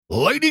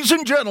Ladies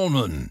and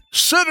gentlemen,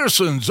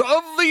 citizens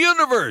of the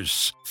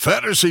universe,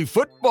 fantasy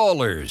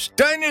footballers,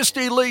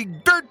 Dynasty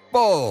League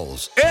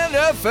dirtballs,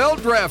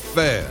 NFL draft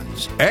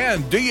fans,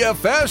 and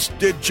DFS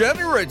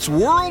degenerates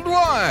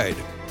worldwide,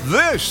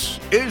 this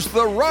is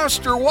the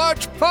Roster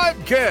Watch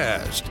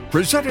Podcast,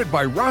 presented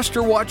by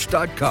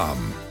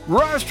RosterWatch.com.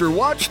 Roster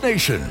Watch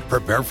Nation,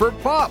 prepare for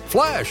pop,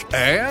 flash,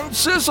 and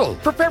sizzle.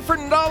 Prepare for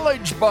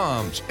knowledge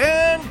bombs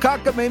and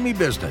cockamamie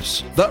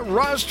business. The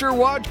Roster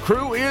Watch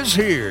crew is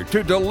here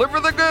to deliver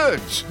the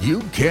goods you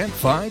can't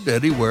find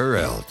anywhere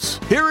else.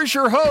 Here is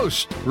your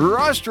host,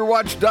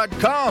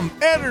 RosterWatch.com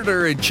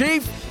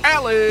Editor-in-Chief,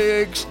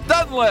 Alex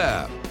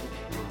Dunlap.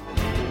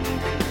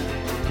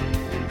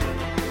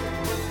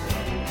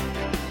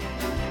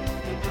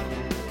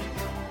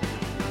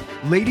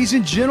 Ladies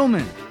and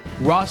gentlemen,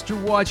 Roster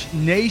Watch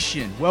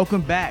Nation,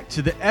 welcome back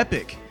to the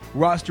epic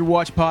Roster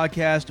Watch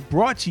Podcast,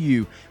 brought to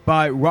you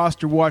by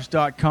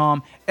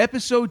RosterWatch.com,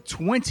 episode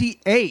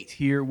 28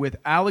 here with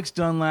Alex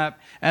Dunlap.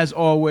 As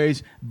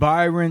always,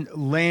 Byron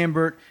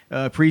Lambert.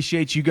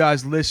 Appreciate you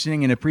guys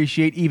listening and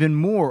appreciate even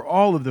more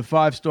all of the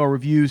 5-star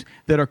reviews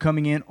that are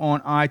coming in on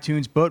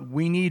iTunes, but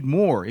we need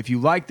more. If you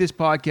like this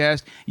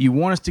podcast, you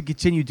want us to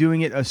continue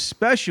doing it,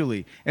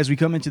 especially as we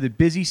come into the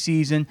busy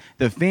season,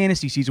 the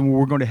fantasy season, where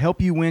we're going to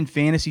help you win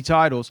fantasy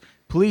titles.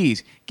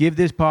 Please give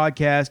this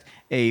podcast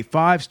a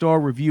 5-star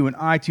review in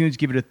iTunes.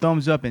 Give it a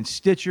thumbs up in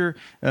Stitcher.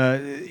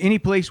 Any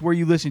place where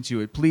you listen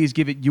to it, please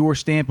give it your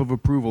stamp of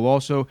approval.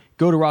 Also,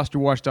 go to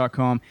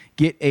rosterwatch.com.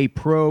 Get a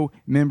pro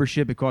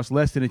membership. It costs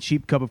less than a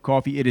cheap cup of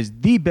coffee. It is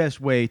the best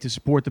way to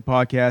support the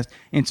podcast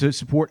and to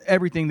support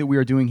everything that we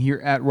are doing here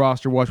at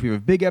Roster Watch. We have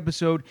a big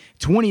episode,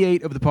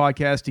 28 of the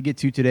podcast to get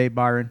to today.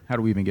 Byron, how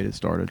do we even get it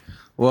started?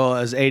 Well,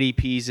 as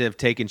ADPs have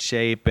taken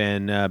shape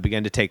and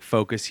begun to take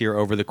focus here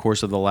over the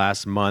course of the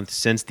last month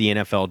since the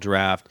NFL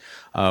draft,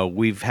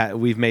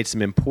 we've made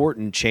some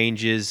important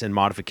changes and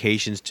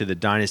modifications to the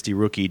Dynasty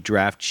Rookie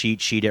Draft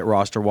cheat sheet at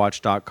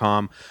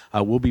rosterwatch.com.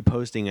 We'll be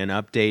posting an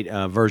update,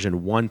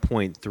 version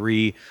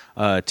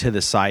 1.3, to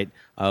the site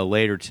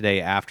later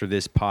today after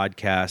this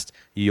podcast.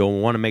 You'll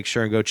want to make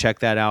sure and go check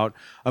that out.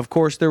 Of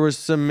course, there was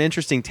some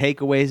interesting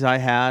takeaways I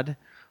had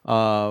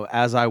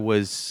as I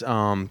was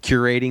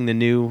curating the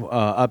new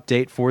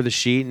update for the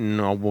sheet,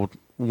 and we'll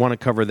want to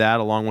cover that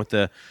along with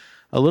a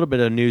little bit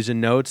of news and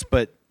notes.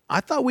 But I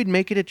thought we'd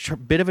make it a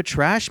bit of a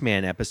Trash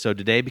Man episode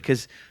today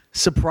because,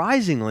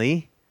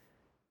 surprisingly,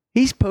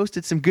 he's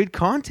posted some good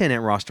content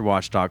at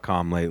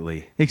rosterwatch.com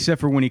lately. Except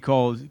for when he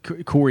called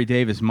Corey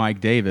Davis Mike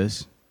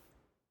Davis.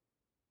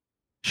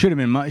 Should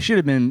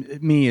have been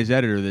me as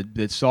editor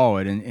that saw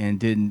it and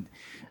didn't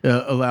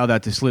allow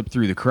that to slip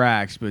through the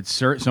cracks. But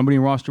somebody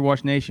in Roster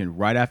Watch Nation,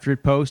 right after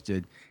it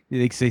posted,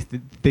 they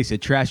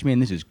said, "Trash Man,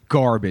 this is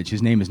garbage.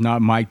 His name is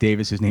not Mike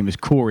Davis. His name is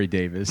Corey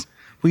Davis."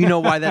 Well, you know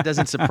why that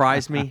doesn't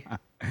surprise me?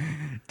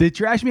 Did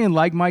Trash Man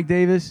like Mike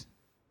Davis?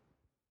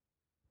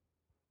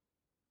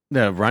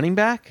 The running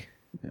back?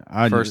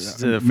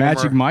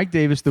 Magic Mike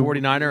Davis, the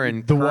 49er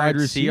and the wide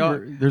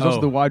receiver. There's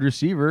also the wide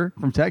receiver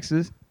from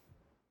Texas.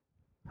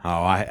 Oh,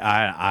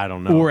 I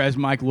don't know. Or as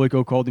Mike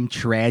Loico called him,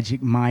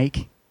 Tragic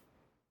Mike.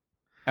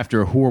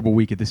 After a horrible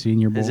week at the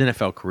Senior Bowl. His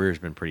NFL career has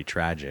been pretty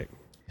tragic.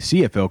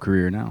 CFL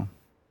career now.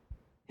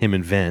 Him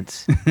and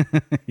Vince.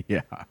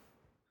 Yeah.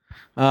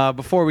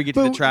 Before we get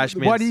to the Trash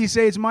Man. Why did he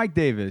say it's Mike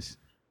Davis?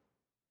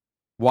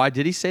 Why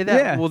did he say that?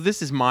 Yeah. Well,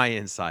 this is my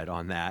insight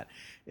on that,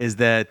 is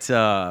that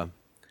the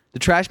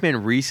Trash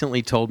Man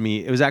recently told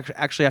me, it was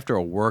actually after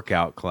a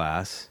workout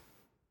class.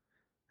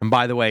 And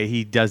by the way,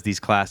 he does these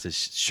classes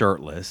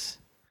shirtless.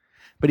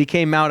 But he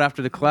came out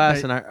after the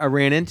class, and I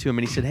ran into him,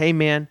 and he said, "Hey,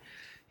 man,"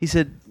 he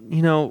said,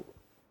 and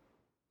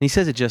he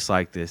says it just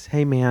like this,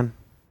 "Hey, man,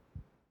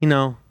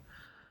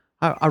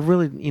 I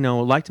really,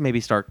 like to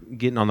maybe start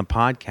getting on the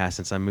podcast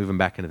since I'm moving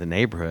back into the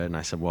neighborhood." And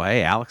I said, "Well,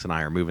 hey, Alex and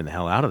I are moving the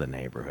hell out of the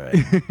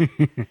neighborhood."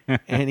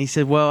 And he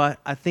said, "Well,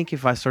 I think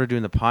if I started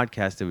doing the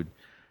podcast, it would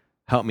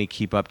help me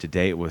keep up to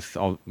date with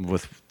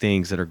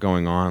things that are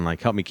going on,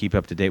 like help me keep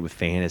up to date with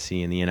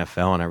fantasy and the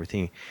NFL and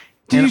everything."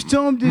 Did you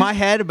tell him? My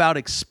head about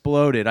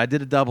exploded. I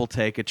did a double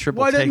take, a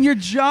triple take. Why doesn't your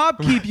job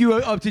keep you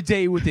up to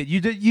date with it?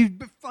 You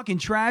fucking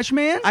Trash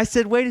Man? I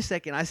said, wait a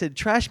second. I said,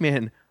 Trash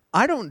Man,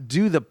 I don't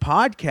do the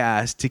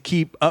podcast to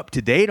keep up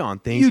to date on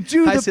things. You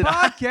do the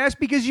podcast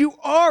because you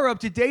are up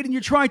to date and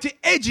you're trying to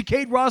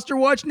educate Roster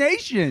Watch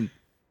Nation.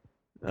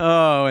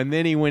 Oh, and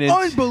then he went into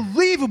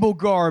unbelievable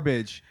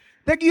garbage.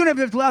 You don't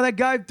have to allow that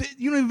guy.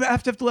 You don't even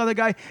have to allow that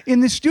guy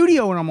in the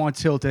studio when I'm on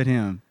tilt at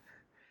him.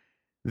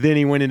 Then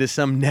he went into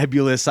some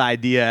nebulous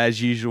idea,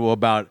 as usual,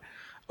 about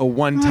a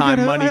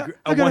one-time money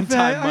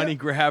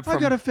grab. I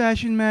got a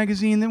fashion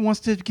magazine that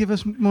wants to give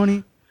us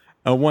money.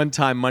 A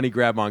one-time money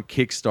grab on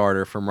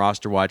Kickstarter from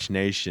Roster Watch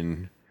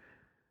Nation.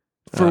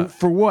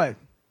 For what?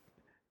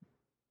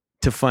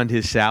 To fund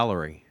his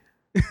salary.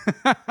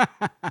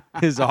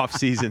 His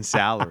off-season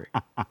salary.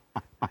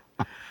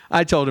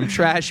 I told him,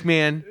 Trash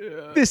Man,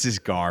 this is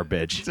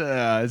garbage.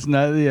 It's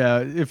not. Yeah,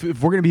 if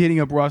we're gonna be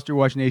hitting up Roster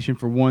Watch Nation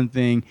for one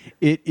thing,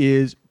 it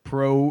is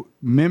pro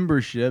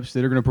memberships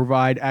that are going to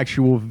provide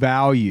actual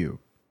value.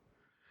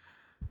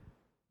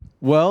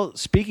 Well,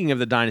 speaking of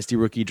the Dynasty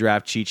Rookie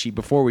Draft cheat sheet,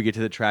 before we get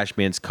to the Trash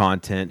Man's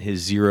content, his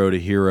zero to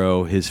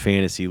hero, his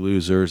fantasy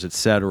losers,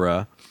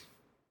 etc.,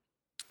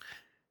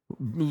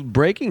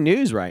 breaking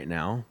news right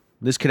now.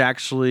 This could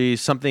actually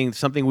something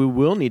we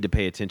will need to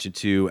pay attention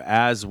to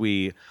as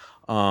we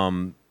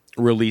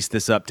release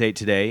this update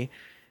today,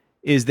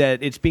 is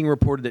that it's being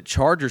reported that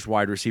Chargers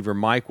wide receiver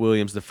Mike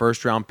Williams, the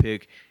first-round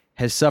pick,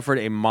 has suffered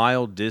a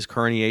mild disc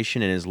herniation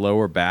in his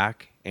lower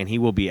back, and he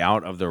will be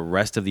out of the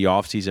rest of the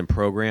offseason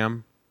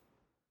program.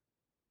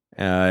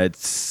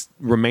 It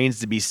remains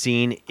to be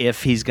seen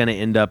if he's going to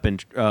end up in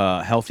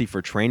healthy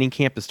for training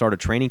camp, the start of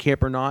training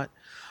camp or not.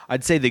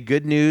 I'd say the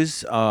good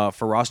news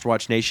for Roster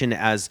Watch Nation,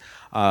 as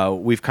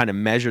we've kind of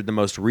measured the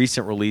most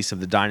recent release of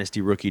the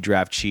Dynasty Rookie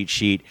Draft cheat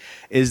sheet,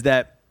 is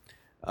that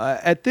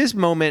at this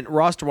moment,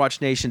 Roster Watch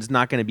Nation is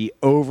not going to be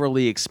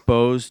overly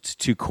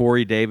exposed to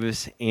Corey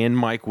Davis and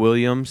Mike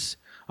Williams.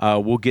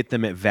 We'll get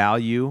them at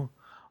value.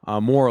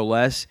 More or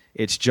less,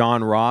 it's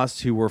John Ross,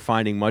 who we're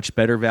finding much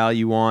better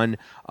value on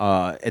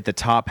at the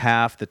top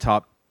half, the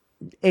top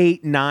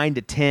 8, 9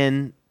 to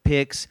 10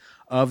 picks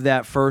of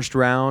that first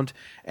round.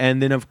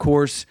 And then, of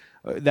course,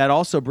 that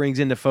also brings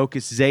into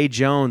focus Zay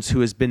Jones,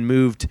 who has been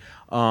moved.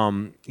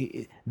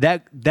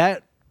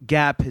 That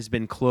gap has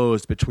been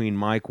closed between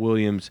Mike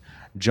Williams,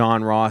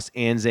 John Ross,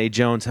 and Zay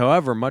Jones.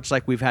 However, much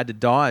like we've had to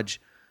dodge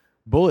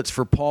bullets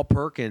for Paul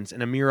Perkins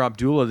and Amir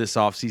Abdullah this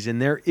offseason,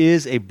 there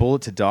is a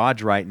bullet to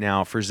dodge right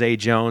now for Zay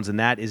Jones, and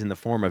that is in the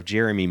form of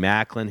Jeremy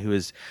Maclin, who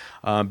is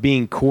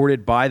being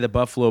courted by the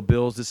Buffalo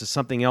Bills. This is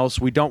something else.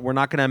 We're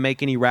not going to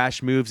make any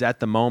rash moves at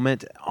the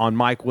moment on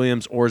Mike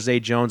Williams or Zay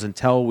Jones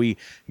until we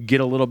get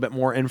a little bit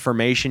more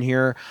information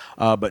here.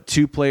 But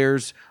two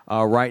players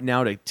right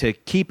now to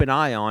keep an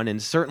eye on,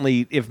 and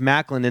certainly if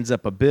Maclin ends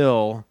up a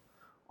Bill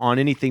on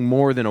anything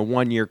more than a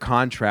one-year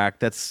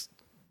contract, that's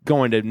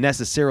going to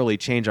necessarily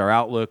change our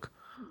outlook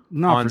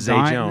on Zay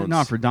Jones.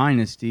 Not for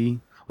Dynasty.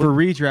 For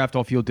redraft,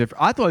 I'll feel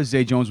different. I thought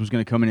Zay Jones was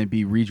going to come in and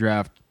be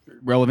redraft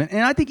relevant,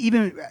 and I think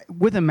even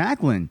with a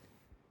Maclin,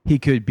 he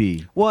could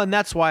be. Well, and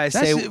that's why I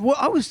say. Well,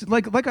 I was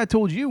like I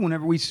told you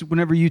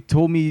whenever you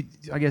told me,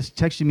 I guess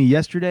texted me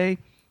yesterday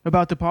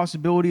about the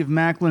possibility of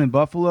Maclin in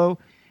Buffalo.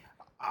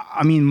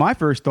 I mean, my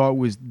first thought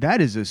was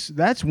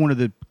that's one of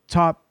the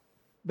top.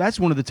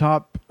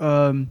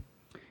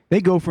 They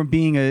go from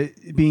being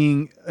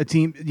a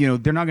team,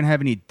 they're not going to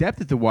have any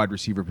depth at the wide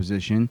receiver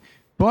position,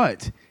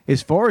 but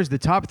as far as the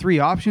top three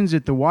options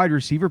at the wide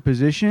receiver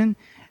position,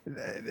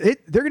 they're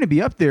going to be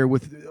up there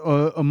with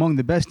among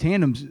the best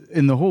tandems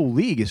in the whole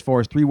league as far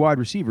as three wide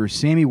receivers: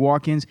 Sammy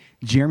Watkins,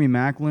 Jeremy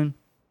Maclin,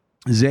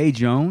 Zay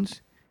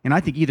Jones, and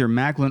I think either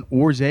Maclin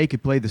or Zay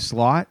could play the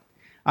slot.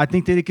 I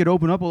think that it could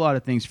open up a lot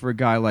of things for a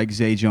guy like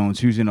Zay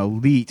Jones, who's an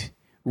elite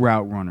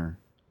route runner,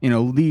 an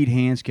elite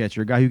hands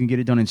catcher, a guy who can get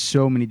it done in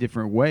so many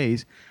different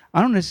ways.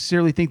 I don't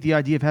necessarily think the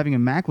idea of having a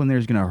Maclin there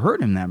is going to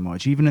hurt him that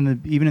much, even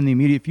in the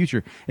immediate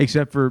future,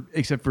 except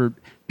for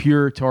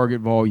pure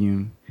target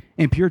volume.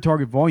 And pure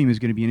target volume is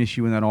going to be an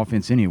issue in that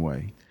offense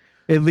anyway.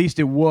 At least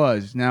it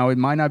was. Now it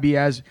might not be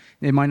as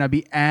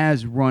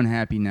run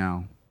happy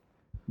now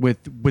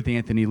with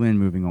Anthony Lynn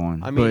moving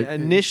on. I mean,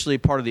 initially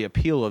part of the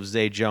appeal of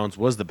Zay Jones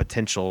was the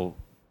potential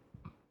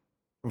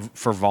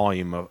for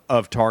volume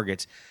of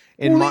targets.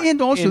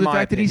 And also the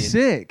fact that he's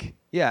sick.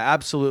 Yeah,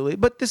 absolutely.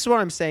 But this is what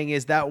I'm saying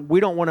is that we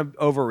don't want to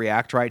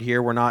overreact right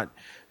here. We're not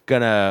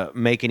going to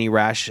make any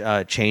rash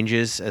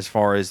changes as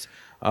far as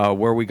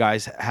where we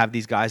guys have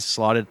these guys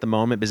slotted at the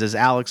moment. Because as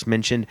Alex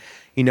mentioned,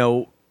 a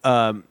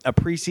mild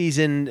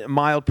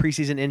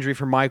preseason injury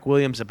for Mike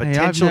Williams, a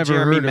potential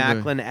Jeremy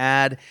Maclin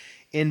ad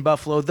in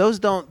Buffalo. Those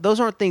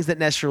aren't things that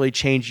necessarily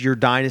change your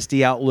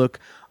dynasty outlook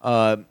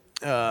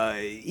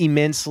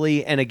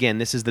immensely. And again,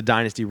 this is the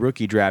Dynasty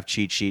Rookie Draft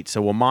cheat sheet,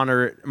 so we'll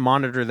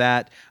monitor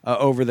that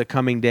over the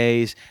coming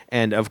days.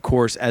 And of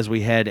course, as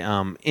we head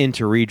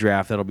into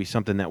redraft, that'll be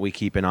something that we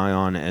keep an eye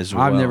on as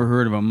well. I've never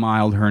heard of a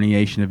mild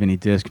herniation of any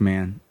disc,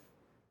 man.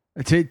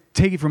 Take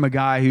it from a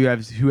guy who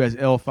has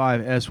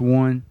L5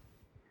 S1.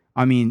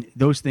 I mean,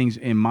 those things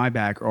in my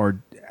back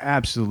are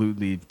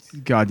absolutely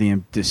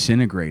goddamn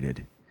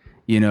disintegrated,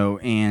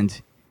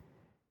 and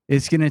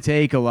it's going to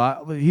take a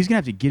lot. He's going to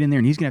have to get in there,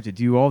 and he's going to have to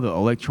do all the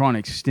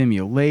electronic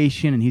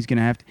stimulation, and he's going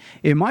to have to.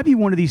 It might be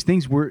one of these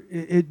things where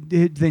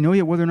they know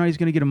yet whether or not he's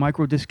going to get a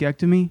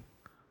microdiscectomy.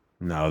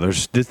 No,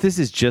 this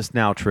is just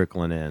now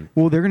trickling in.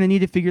 Well, they're going to need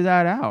to figure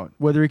that out,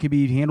 whether it could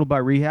be handled by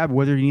rehab,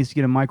 whether he needs to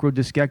get a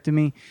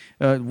microdiscectomy,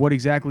 what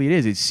exactly it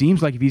is. It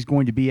seems like if he's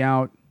going to be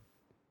out,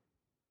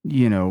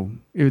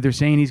 they're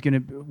saying he's going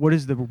to. What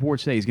does the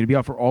report say? He's going to be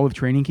out for all of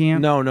training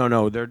camp?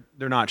 No.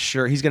 They're not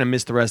sure. He's going to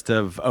miss the rest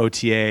of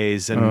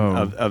OTAs and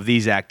of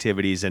these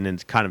activities, and then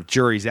kind of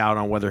jury's out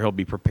on whether he'll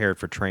be prepared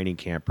for training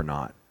camp or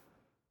not.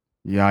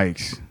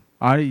 Yikes!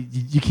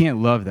 You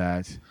can't love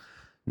that.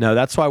 No,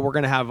 that's why we're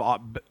going to have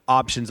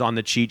options on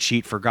the cheat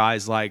sheet for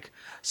guys like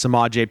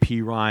Samaje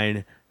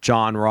Perine,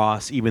 John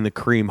Ross, even the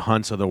Kareem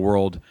Hunts of the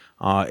world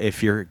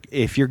If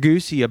you're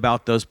goosey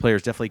about those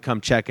players, definitely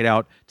come check it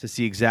out to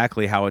see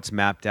exactly how it's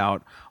mapped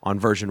out on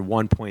version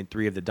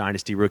 1.3 of the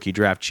Dynasty Rookie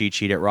Draft cheat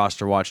sheet at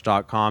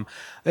rosterwatch.com.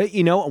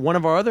 One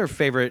of our other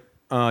favorite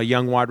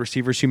young wide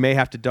receivers who may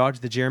have to dodge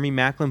the Jeremy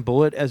Maclin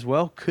bullet as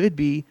well could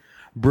be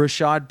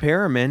Brashad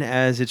Perriman,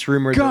 as it's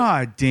rumored.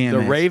 God damn it.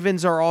 The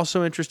Ravens are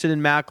also interested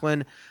in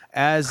Maclin,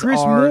 as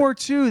Chris are Moore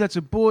too. That's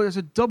a bullet. That's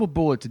a double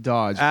bullet to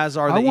dodge. As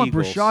are the I want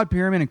Eagles. Brashad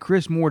Perriman and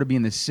Chris Moore to be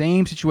in the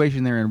same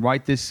situation they're in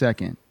right this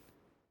second.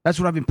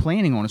 That's what I've been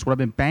planning on. It's what I've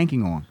been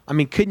banking on. I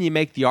mean, couldn't you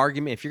make the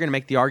argument, if you're going to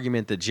make the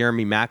argument that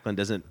Jeremy Maclin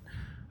doesn't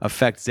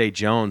affect Zay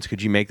Jones,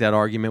 could you make that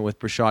argument with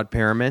Brashad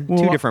Perriman? Well,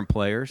 Two different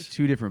players.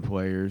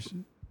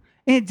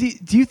 And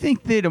do you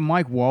think that a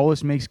Mike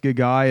Wallace makes a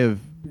guy of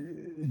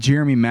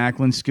Jeremy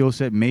Maclin's skill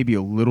set maybe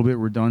a little bit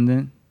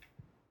redundant?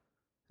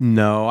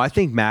 No, I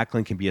think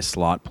Maclin can be a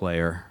slot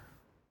player.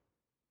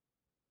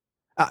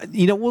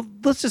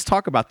 Let's just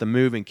talk about the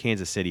move in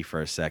Kansas City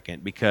for a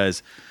second,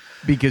 because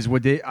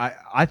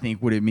I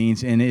think what it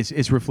means, and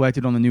it's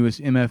reflected on the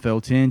newest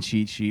MFL 10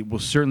 cheat sheet, will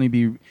certainly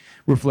be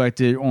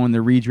reflected on the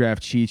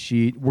redraft cheat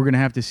sheet. We're going to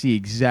have to see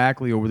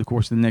exactly over the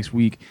course of the next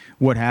week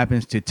what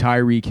happens to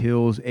Tyreek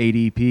Hill's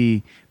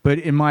ADP. But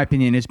in my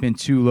opinion, it's been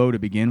too low to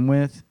begin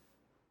with.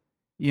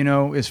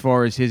 As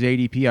far as his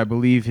ADP, I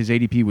believe his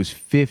ADP was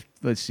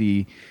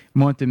 5th,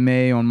 month of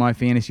May on my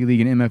fantasy league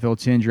and MFL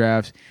 10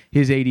 drafts.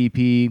 His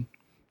ADP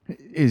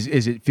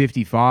is at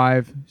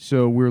 55.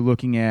 So we're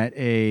looking at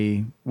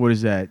a, what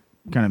is that,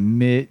 kind of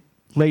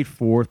late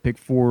 4th, pick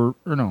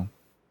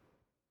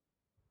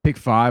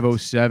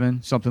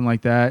 507, something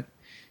like that.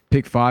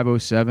 Pick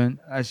 507.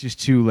 That's just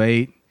too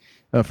late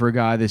for a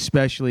guy,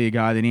 especially a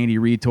guy that Andy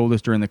Reid told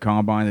us during the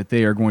combine that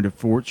they are going to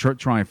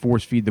try and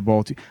force feed the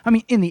ball to. I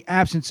mean, in the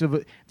absence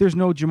of there's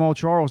no Jamal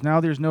Charles now.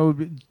 There's no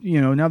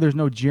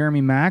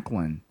Jeremy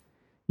Maclin.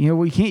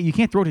 You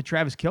can't throw it to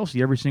Travis Kelce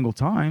every single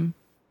time.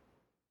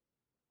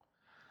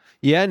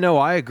 Yeah, no,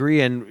 I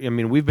agree. And I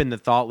mean, we've been the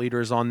thought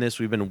leaders on this.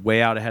 We've been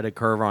way out ahead of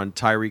curve on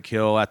Tyreek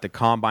Hill. At the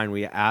combine,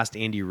 we asked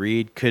Andy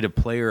Reid, could a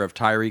player of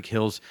Tyreek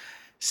Hill's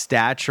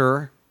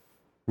stature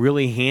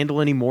really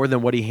handle any more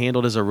than what he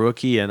handled as a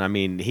rookie? And I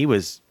mean,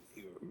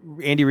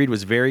 Andy Reid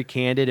was very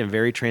candid and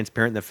very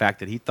transparent in the fact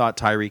that he thought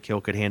Tyreek Hill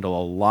could handle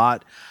a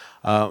lot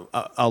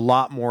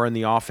more in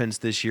the offense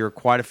this year,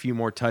 quite a few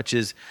more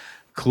touches.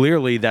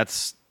 Clearly,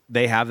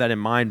 they have that in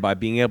mind by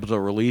being able to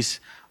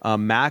release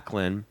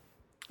Maclin.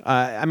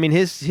 I mean,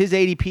 his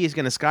ADP is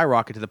going to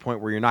skyrocket to the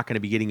point where you're not going to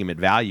be getting him at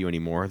value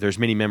anymore. There's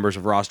many members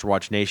of Roster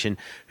Watch Nation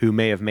who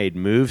may have made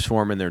moves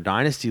for him in their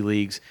dynasty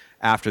leagues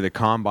after the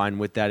combine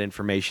with that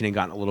information and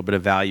gotten a little bit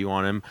of value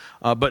on him.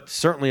 But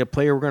certainly a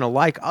player we're going to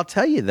like. I'll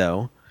tell you,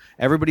 though,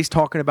 everybody's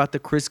talking about the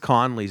Chris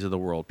Conleys of the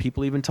world.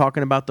 People even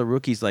talking about the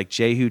rookies like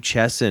Jehu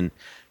Chesson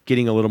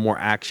getting a little more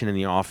action in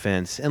the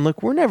offense. And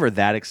look, we're never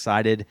that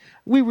excited.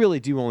 We really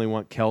do only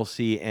want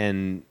Kelce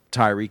and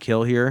Tyreek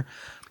Hill here.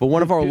 But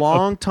one of our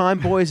longtime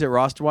boys at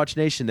Roster Watch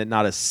Nation that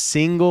not a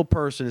single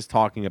person is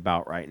talking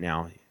about right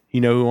now. You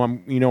know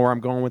where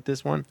I'm going with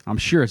this one? I'm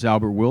sure it's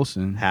Albert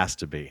Wilson. Has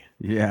to be.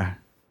 Yeah.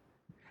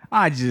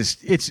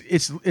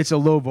 It's a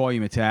low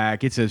volume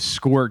attack. It's a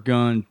squirt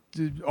gun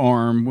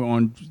arm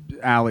on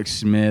Alex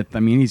Smith. I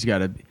mean, he's got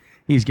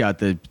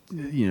the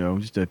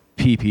just a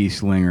PP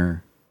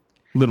slinger.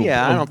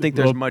 I don't think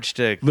there's much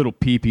to little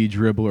PP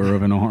dribbler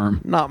of an arm.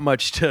 Not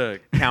much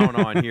to count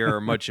on here or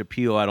much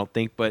appeal, I don't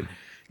think. But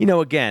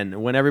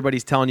again, when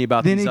everybody's telling you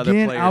about these other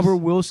players, Albert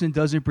Wilson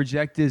doesn't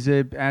project as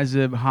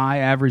a high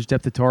average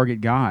depth of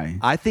target guy.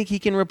 I think he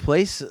can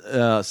replace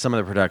some of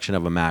the production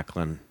of a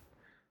Maclin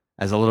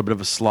as a little bit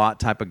of a slot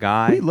type of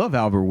guy. We love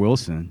Albert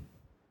Wilson.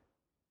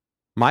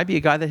 Might be a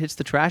guy that hits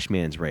the trash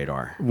man's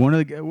radar.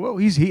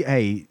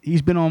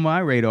 He's been on my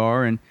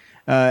radar, and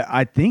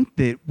I think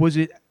that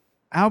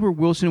Albert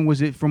Wilson,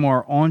 was it from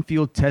our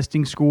on-field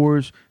testing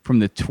scores from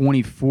the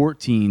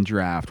 2014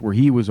 draft where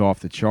he was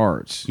off the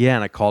charts? Yeah,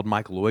 and I called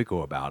Mike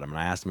Loico about him, and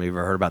I asked him if he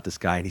ever heard about this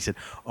guy, and he said,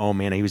 oh,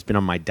 man, he's been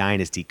on my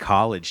dynasty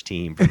college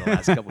team for the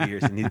last couple of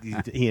years,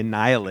 and he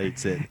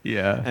annihilates it.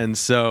 Yeah. And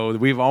so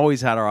we've always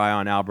had our eye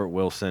on Albert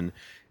Wilson.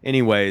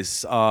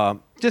 Anyways,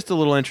 just a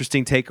little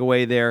interesting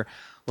takeaway there.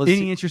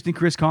 Any interest in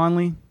Chris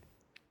Conley?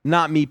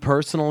 Not me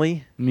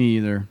personally. Me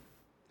either.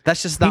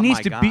 That's just not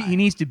my guy. He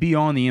needs to be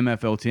on the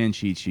MFL 10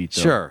 cheat sheet,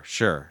 though.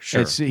 Sure.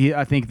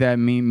 I think that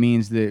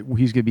means that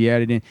he's going to be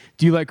added in.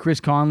 Do you like Chris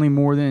Conley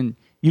more than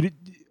you?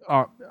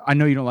 I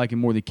know you don't like him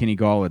more than Kenny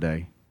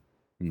Golladay.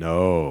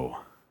 No.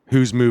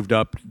 Who's moved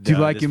up? Do you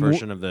like this him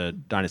version of the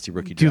Dynasty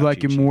Rookie Draft? Do you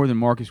like him more than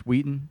Marcus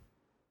Wheaton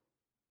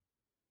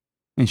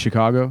in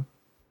Chicago?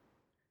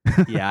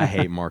 Yeah, I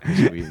hate Marcus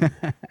Wheaton.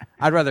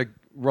 I'd rather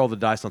roll the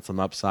dice on some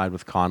upside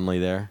with Conley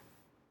there.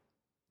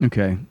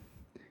 Okay.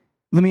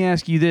 Let me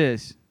ask you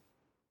this.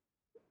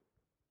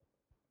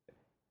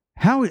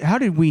 How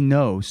did we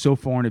know so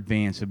far in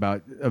advance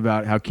about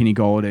how Kenny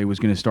Golladay was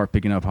going to start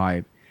picking up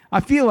hype?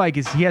 I feel like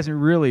he hasn't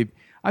really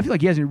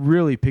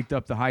picked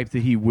up the hype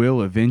that he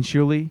will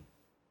eventually.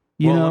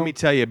 Let me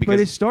tell you,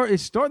 because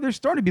there's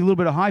starting to be a little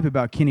bit of hype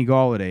about Kenny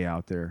Golladay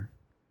out there.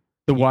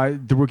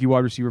 the rookie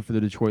wide receiver for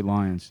the Detroit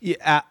Lions.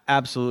 Yeah,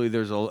 absolutely.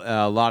 There's a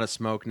lot of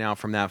smoke now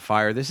from that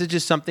fire. This is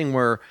just something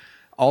where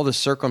all the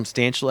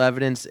circumstantial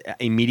evidence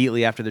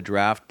immediately after the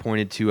draft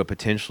pointed to a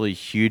potentially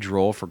huge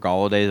role for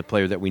Golladay, the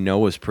player that we know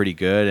was pretty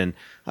good. And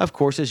of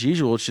course, as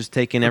usual, it's just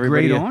taking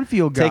everybody great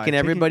on-field guy. taking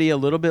everybody a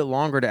little bit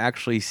longer to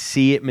actually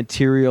see it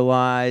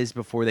materialize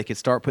before they could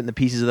start putting the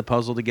pieces of the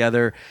puzzle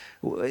together,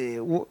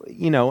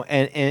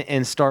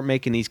 and start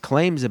making these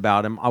claims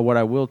about him. What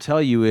I will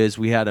tell you is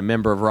we had a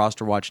member of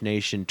Roster Watch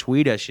Nation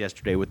tweet us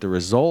yesterday with the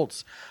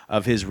results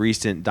of his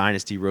recent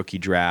Dynasty rookie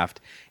draft,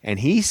 and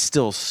he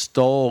still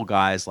stole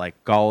guys like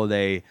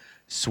Golladay,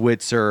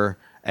 Switzer,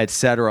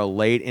 etc.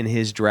 late in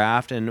his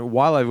draft. And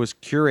while I was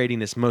curating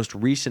this most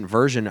recent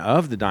version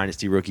of the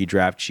Dynasty rookie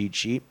draft cheat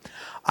sheet,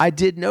 I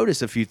did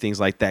notice a few things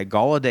like that.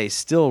 Golladay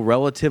still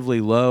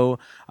relatively low.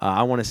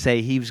 I want to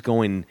say he was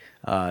going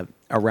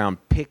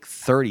around pick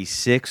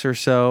 36 or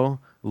so,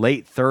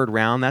 late third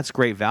round. That's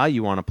great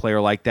value on a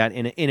player like that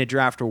in a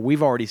draft where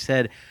we've already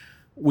said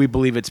we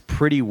believe it's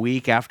pretty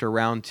weak after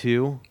round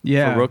 2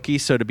 for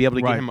rookies. So to be able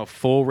to get him a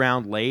full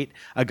round late,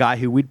 a guy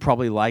who we'd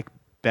probably like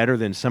better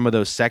than some of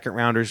those second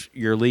rounders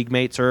your league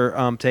mates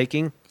are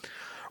taking.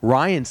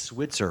 Ryan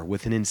Switzer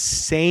with an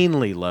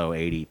insanely low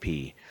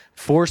ADP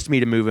forced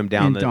me to move him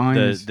down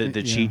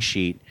the cheat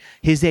sheet.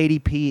 His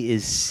ADP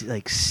is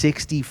like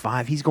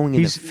 65. He's going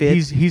into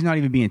fifth. He's not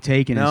even being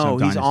taken. No,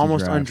 in he's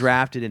almost drafts.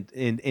 undrafted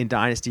in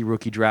dynasty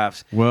rookie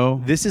drafts. Well,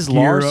 this is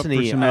gear up larceny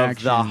for some of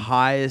action. the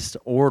highest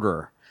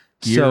order.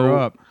 Gear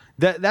up.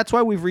 That's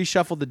why we've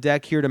reshuffled the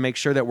deck here to make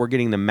sure that we're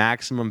getting the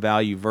maximum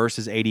value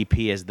versus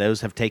ADP as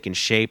those have taken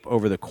shape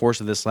over the course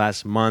of this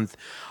last month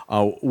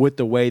with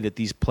the way that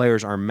these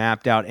players are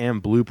mapped out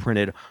and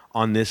blueprinted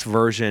on this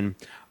version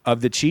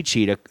of the cheat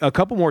sheet. A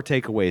couple more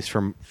takeaways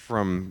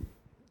from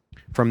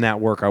that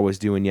work I was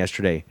doing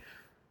yesterday.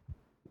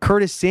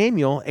 Curtis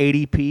Samuel,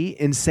 ADP,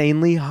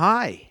 insanely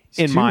high,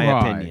 in my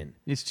opinion.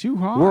 It's too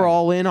high. We're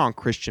all in on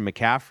Christian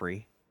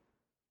McCaffrey.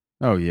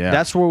 Oh, yeah.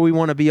 That's where we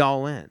want to be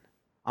all in.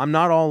 I'm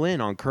not all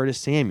in on Curtis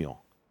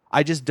Samuel.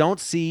 I just don't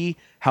see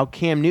how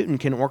Cam Newton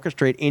can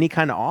orchestrate any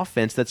kind of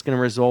offense that's going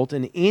to result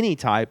in any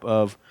type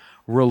of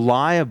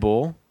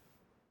reliable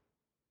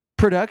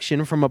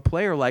production from a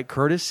player like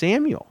Curtis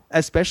Samuel,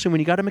 especially when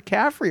you got a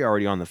McCaffrey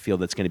already on the field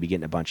that's going to be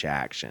getting a bunch of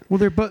action.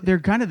 Well, they're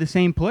kind of the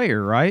same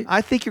player, right?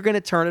 I think you're going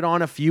to turn it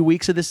on a few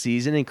weeks of the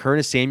season, and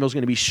Curtis Samuel's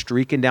going to be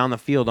streaking down the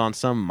field on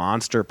some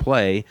monster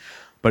play,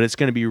 but it's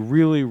going to be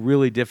really,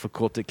 really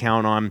difficult to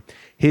count on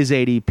his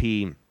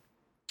ADP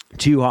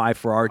too high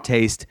for our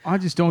taste. I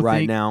just don't right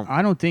think, now.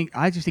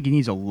 I just think he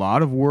needs a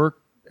lot of work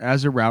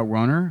as a route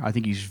runner. I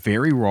think he's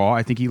very raw.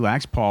 I think he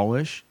lacks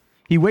polish.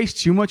 He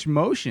wastes too much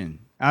motion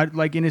out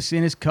like in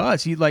his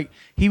cuts.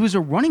 He was a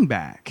running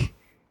back.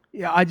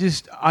 Yeah, I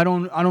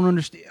don't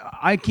understand.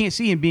 I can't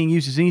see him being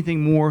used as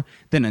anything more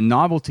than a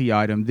novelty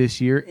item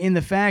this year. And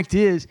the fact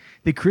is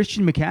that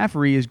Christian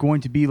McCaffrey is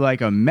going to be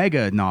like a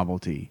mega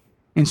novelty.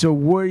 And so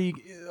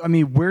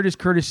where does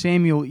Curtis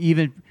Samuel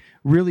even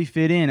really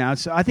fit in?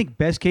 Outside, I think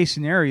best case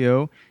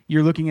scenario,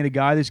 you're looking at a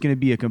guy that's going to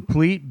be a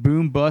complete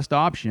boom bust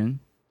option,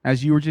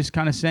 as you were just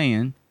kind of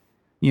saying.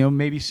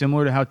 Maybe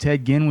similar to how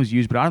Ted Ginn was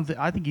used, but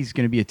I think he's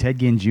going to be a Ted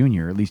Ginn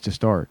Jr. at least to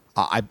start.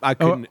 I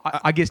couldn't.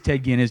 I guess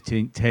Ted Ginn is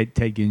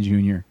Ted Ginn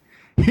Jr.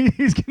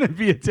 He's going to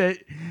be a Ted.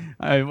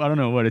 I don't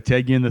know what a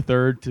Ted Ginn the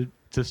third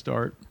to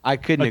start. I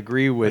couldn't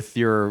agree with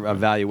your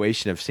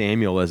evaluation of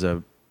Samuel as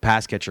a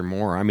pass catcher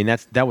more. I mean,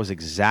 that was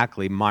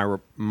exactly my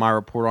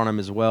report on him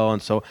as well. And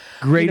so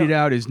graded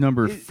out as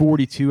number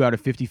 42 out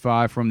of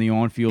 55 from the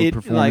on-field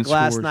performance. Like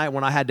last scores. night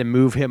when I had to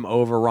move him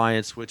over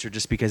Ryan Switzer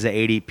just because of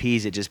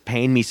ADPs, it just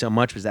pained me so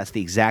much because that's the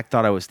exact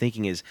thought I was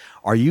thinking is,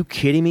 are you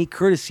kidding me?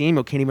 Curtis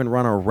Samuel can't even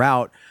run a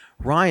route.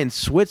 Ryan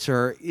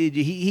Switzer,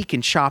 he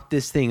can chop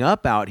this thing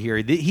up out here.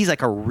 He's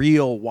like a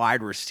real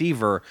wide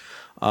receiver.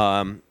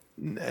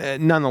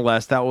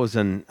 Nonetheless, that was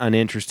an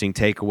interesting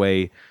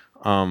takeaway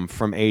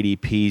from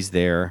ADPs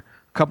there.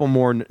 A couple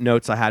more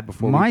notes I had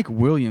before. Mike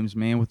Williams,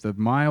 man, with the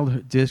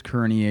mild disc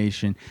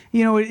herniation.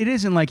 It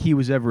isn't like he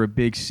was ever a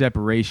big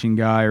separation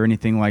guy or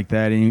anything like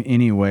that.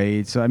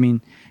 Anyway,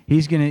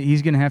 he's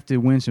gonna have to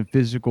win some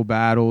physical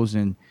battles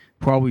and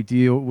probably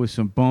deal with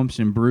some bumps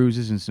and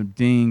bruises and some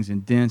dings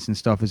and dents and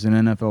stuff as an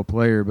NFL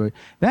player. But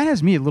that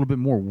has me a little bit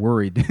more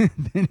worried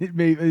than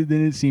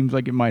it seems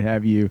like it might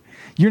have you.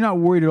 You're not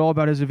worried at all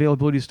about his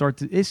availability to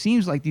start. It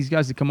seems like these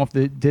guys that come off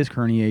the disc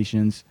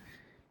herniations.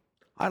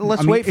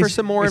 Let's wait for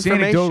some more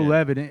information. Anecdotal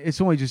evidence.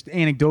 It's only just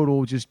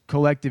anecdotal, just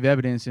collective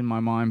evidence in my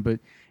mind, but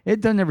it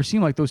doesn't ever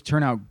seem like those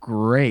turn out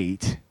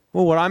great.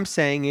 Well, what I'm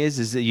saying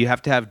is that you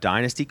have to have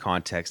dynasty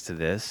context to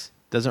this.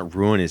 Doesn't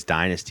ruin his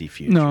dynasty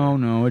future.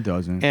 No, it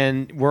doesn't.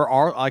 And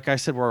like I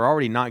said, we're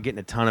already not getting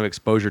a ton of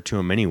exposure to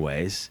him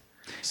anyways.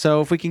 So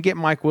if we can get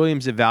Mike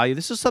Williams at value,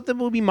 this is something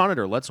we'll be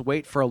monitored. Let's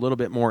wait for a little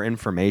bit more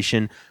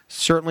information.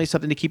 Certainly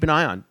something to keep an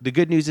eye on. The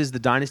good news is the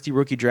Dynasty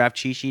Rookie Draft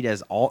cheat sheet,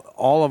 as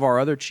all of our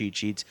other cheat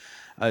sheets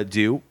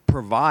do,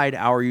 provide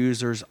our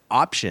users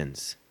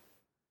options.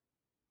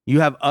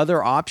 You have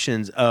other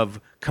options of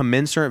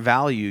commensurate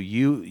value.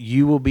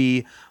 You will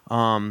be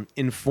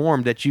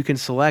informed that you can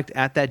select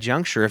at that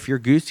juncture if you're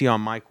goosey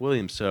on Mike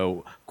Williams.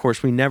 So, of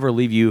course, we never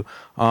leave you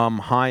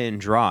high and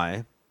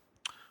dry.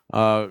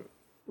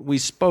 We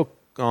spoke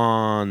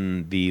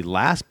on the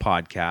last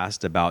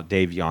podcast about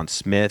Davion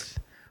Smith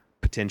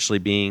potentially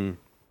being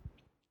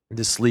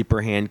the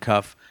sleeper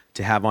handcuff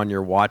to have on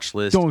your watch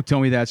list. Don't tell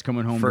me that's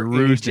coming home for to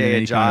roost in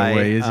any kind of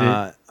way, is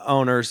it?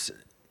 Owners.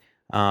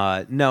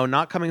 No,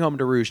 not coming home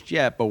to roost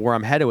yet, but where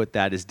I'm headed with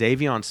that is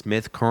Davion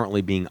Smith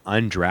currently being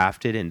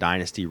undrafted in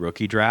dynasty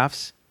rookie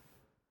drafts.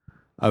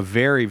 A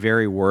very,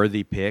 very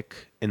worthy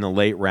pick in the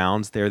late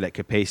rounds there that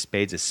could pay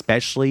spades,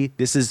 especially.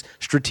 This is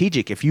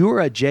strategic. If you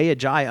are a Jay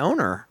Ajayi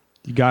owner,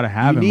 you got to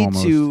have him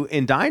almost.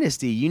 In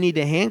dynasty, you need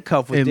to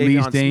handcuff with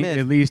Davion Smith.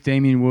 At least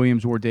Damian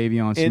Williams or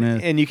Davion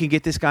Smith. And you can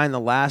get this guy in the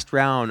last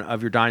round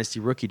of your dynasty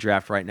rookie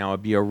draft right now.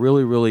 It'd be a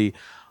really, really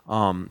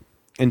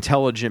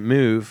intelligent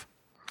move.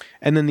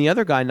 And then the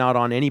other guy not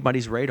on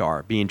anybody's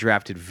radar, being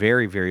drafted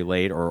very, very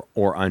late or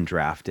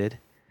undrafted,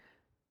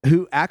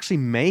 who actually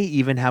may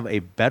even have a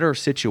better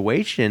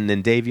situation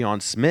than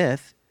Davion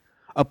Smith,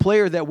 a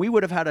player that we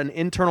would have had an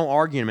internal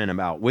argument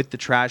about with the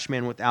trash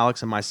man, with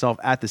Alex and myself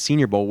at the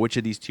Senior Bowl. Which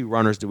of these two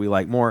runners do we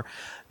like more?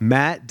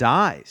 Matt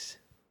Dye's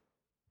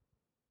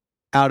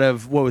out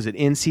of, what was it,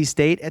 NC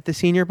State at the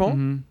Senior Bowl?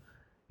 Mm-hmm.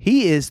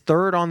 He is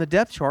third on the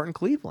depth chart in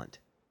Cleveland.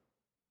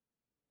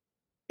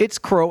 It's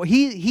Crow.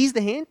 He's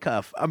the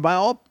handcuff. By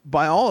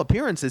all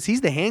appearances, he's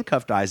the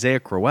handcuffed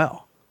Isaiah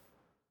Crowell.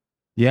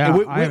 Yeah,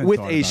 with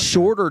a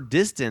shorter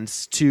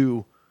distance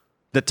to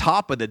the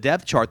top of the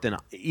depth chart than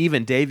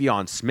even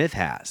Davion Smith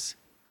has.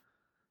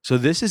 So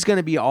this is going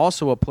to be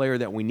also a player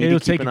that we need to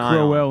keep an eye on.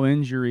 It'll take a Crowell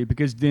injury,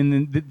 because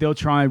then they'll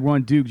try and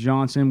run Duke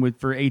Johnson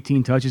for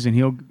 18 touches,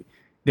 and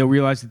they'll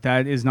realize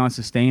that is not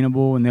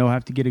sustainable, and they'll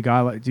have to get a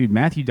guy like, dude,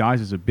 Matthew Dye's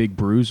is a big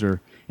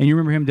bruiser. And you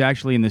remember him to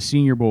actually in the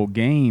Senior Bowl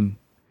game,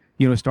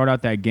 start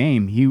out that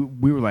game,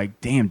 we were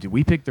like, damn, did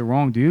we pick the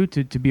wrong dude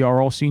to be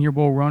our all-Senior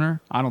Bowl runner?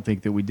 I don't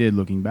think that we did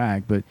looking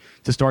back, but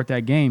to start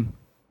that game.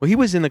 Well, he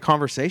was in the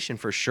conversation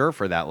for sure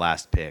for that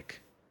last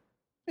pick.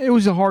 It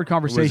was a hard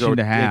conversation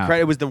to have.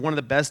 It was one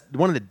of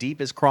the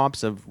deepest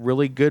crops of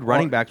really good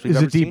running backs we've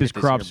ever seen. It was the deepest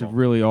crops of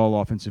really all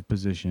offensive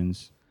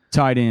positions.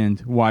 Tight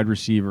end, wide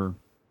receiver,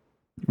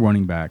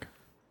 running back.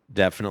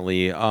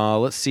 Definitely.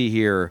 Let's see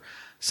here.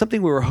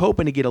 Something we were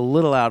hoping to get a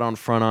little out in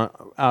front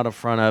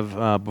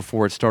of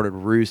before it started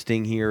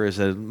roosting here is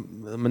a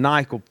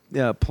maniacal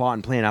plot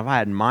and plan I've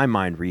had in my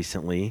mind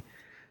recently,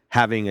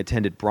 having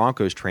attended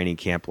Broncos training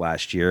camp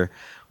last year,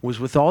 was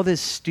with all this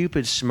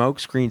stupid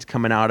smoke screens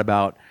coming out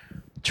about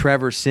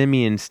Trevor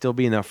Siemian still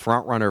being the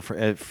front runner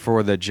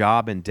for the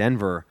job in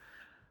Denver.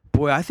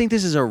 Boy, I think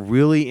this is a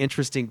really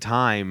interesting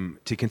time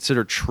to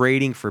consider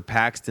trading for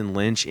Paxton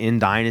Lynch in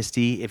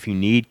Dynasty if you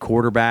need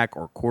quarterback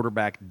or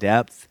quarterback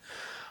depth.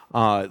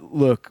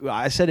 Look,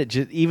 I said it,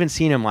 even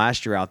seeing him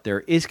last year out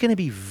there, it's going to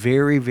be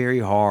very, very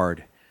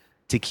hard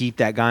to keep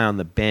that guy on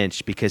the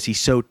bench because he's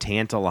so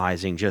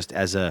tantalizing just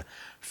as a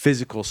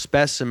physical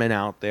specimen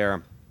out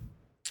there.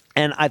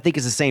 And I think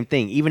it's the same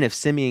thing. Even if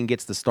Siemian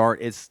gets the start,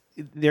 it's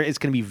going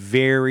to be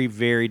very,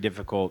 very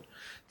difficult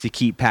to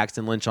keep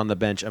Paxton Lynch on the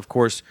bench. Of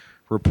course,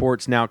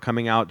 reports now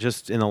coming out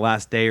just in the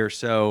last day or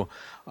so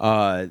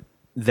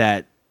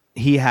that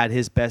he had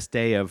his best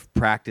day of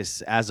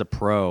practice as a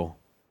pro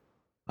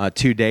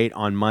to date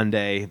on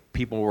Monday.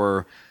 People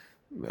were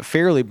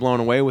fairly blown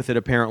away with it,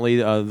 apparently,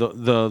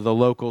 the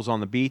locals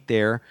on the beat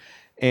there.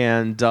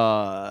 And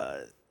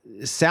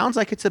it sounds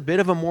like it's a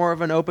bit of more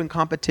of an open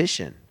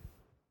competition.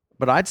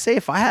 But I'd say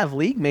if I have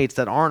league mates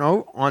that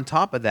aren't on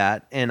top of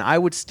that, and I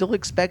would still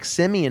expect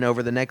Siemian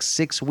over the next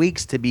 6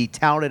 weeks to be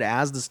touted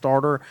as the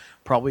starter,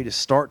 probably to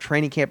start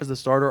training camp as the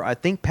starter. I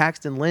think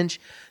Paxton Lynch,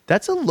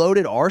 that's a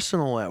loaded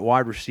arsenal at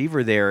wide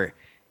receiver there.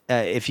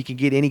 If you can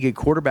get any good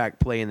quarterback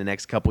play in the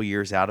next couple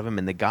years out of him,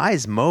 and the guy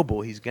is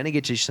mobile, he's going to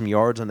get you some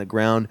yards on the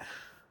ground.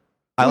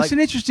 It's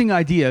an interesting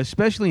idea,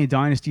 especially in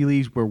dynasty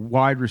leagues where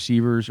wide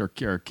receivers are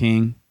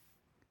king.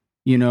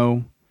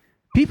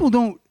 People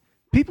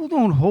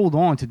don't hold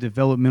on to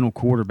developmental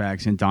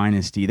quarterbacks in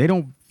dynasty. They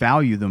don't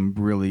value them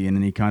really in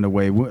any kind of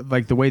way,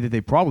 like the way that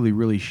they probably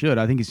really should.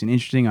 I think it's an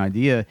interesting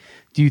idea.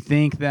 Do you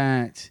think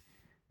that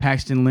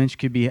Paxton Lynch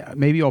could be?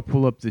 Maybe I'll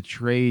pull up the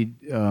trade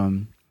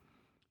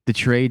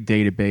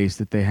database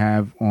that they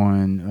have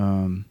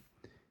on.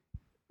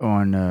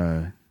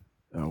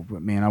 Oh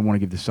man, I want to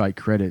give the site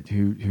credit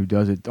who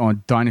does it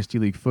on Dynasty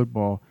League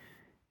Football,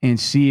 and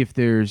see if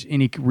there's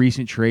any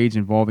recent trades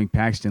involving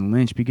Paxton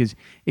Lynch, because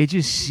it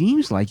just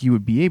seems like you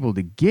would be able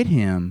to get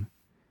him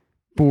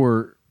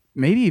for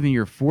maybe even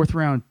your 4th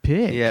round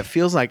pick. Yeah, it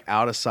feels like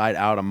out of sight,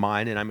 out of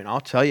mind. And I mean, I'll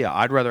tell you,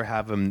 I'd rather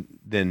have him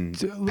than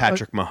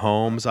Patrick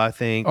Mahomes, I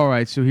think. All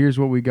right, so here's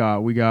what we got.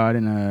 We got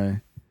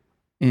I'd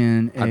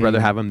rather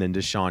have him than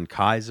Deshaun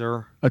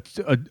Kaiser. A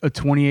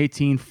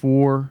 2018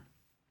 4,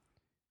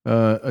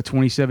 a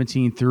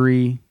 2017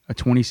 3, a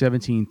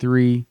 2017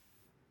 3,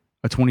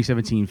 a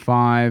 2017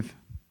 5,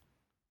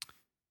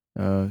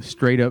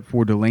 straight up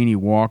for Delaney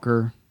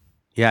Walker,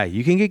 Yeah,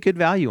 you can get good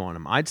value on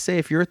him. I'd say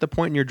if you're at the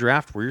point in your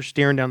draft where you're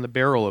staring down the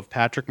barrel of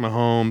Patrick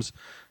Mahomes,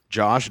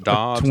 Josh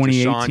Dobbs,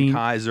 Deshaun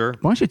Kaiser.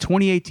 Bunch of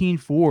 2018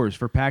 fours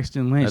for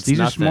Paxton Lynch. These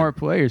nothing. are smart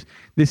players.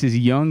 This is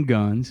young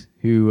guns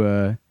who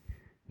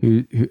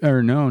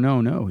or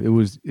no. It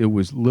was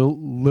Lil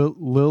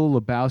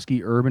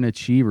Lebowski Urban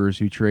Achievers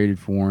who traded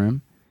for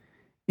him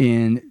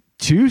in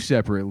 2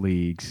 separate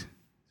leagues.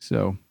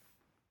 So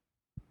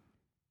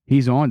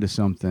he's on to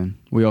something.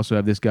 We also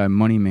have this guy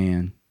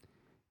Moneyman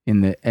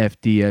in the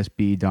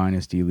FDSB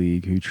Dynasty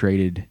League who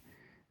traded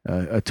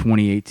a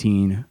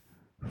 2018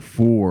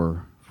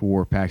 for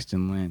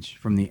Paxton Lynch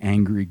from the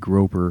Angry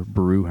Groper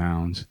Brew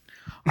Hounds.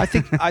 I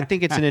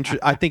think it's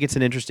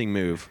an interesting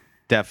move.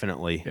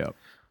 Definitely. Yep.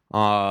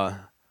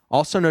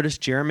 Also notice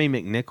Jeremy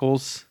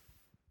McNichols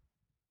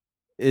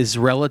is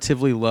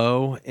relatively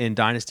low in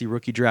Dynasty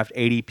Rookie Draft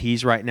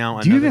ADPs right now.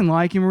 Do you even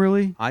like him,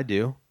 really? I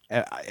do.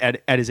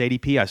 At his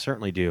ADP, I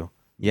certainly do.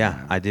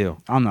 Yeah, I do.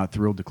 I'm not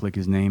thrilled to click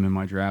his name in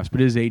my drafts,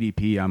 but his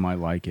ADP, I might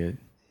like it.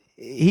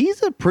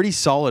 He's a pretty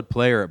solid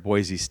player at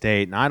Boise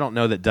State, and I don't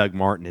know that Doug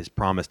Martin has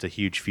promised a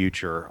huge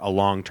future, a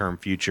long-term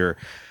future.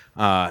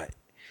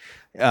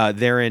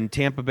 They're in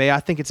Tampa Bay.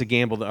 I think it's a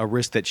gamble, a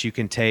risk that you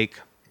can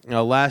take.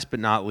 Last but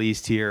not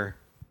least here,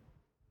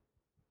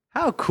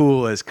 how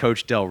cool is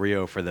Coach Del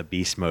Rio for the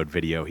Beast Mode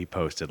video he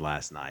posted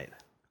last night?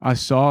 I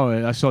saw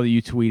it. I saw that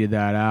you tweeted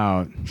that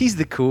out. He's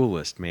the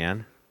coolest,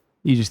 man.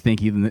 You just think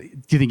do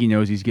you think he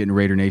knows he's getting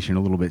Raider Nation a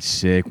little bit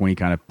sick when he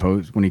kind of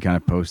posts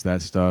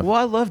that stuff? Well,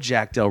 I love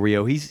Jack Del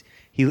Rio. I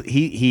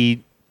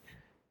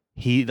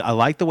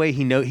like the way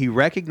he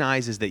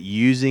recognizes that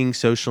using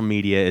social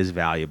media is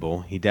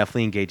valuable. He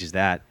definitely engages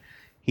that.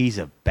 He's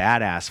a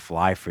badass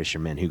fly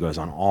fisherman who goes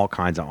on all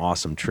kinds of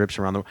awesome trips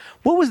around the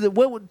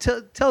world.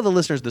 Tell the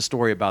listeners the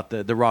story about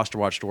the Roster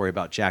Watch story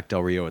about Jack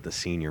Del Rio at the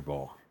Senior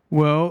Bowl.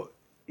 Well,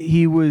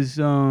 he was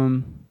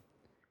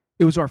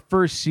it was our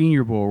first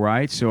Senior Bowl,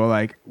 right? So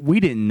like we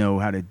didn't know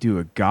how to do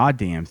a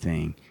goddamn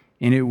thing,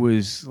 and it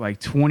was like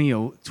 20.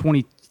 I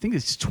think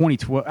it's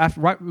 2012. It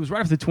was right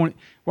after the 20.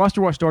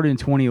 Roster Watch started in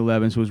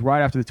 2011, so it was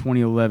right after the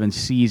 2011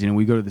 season, and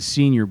we go to the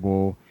Senior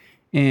Bowl,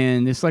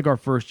 and it's like our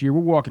first year.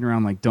 We're walking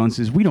around like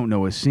dunces. We don't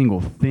know a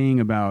single thing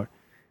about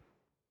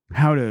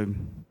how to,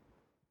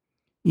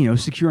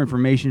 secure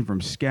information from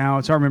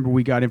scouts. I remember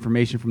we got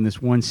information from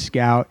this one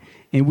scout,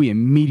 and we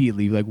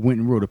immediately went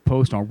and wrote a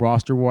post on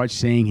Roster Watch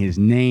saying his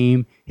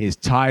name, his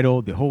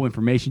title, the whole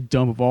information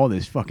dump of all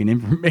this fucking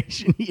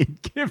information he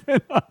had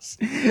given us.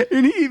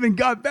 And he even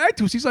got back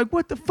to us. He's like,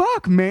 "What the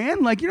fuck,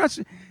 man? Like, you're not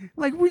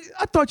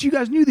I thought you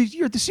guys knew this.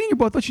 You're at the Senior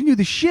Bowl. I thought you knew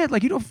the shit.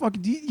 Like, you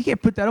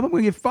can't put that up. I'm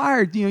gonna get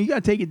fired. You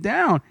got to take it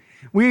down."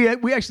 We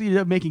actually ended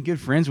up making good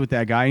friends with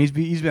that guy, and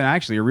he's been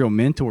actually a real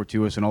mentor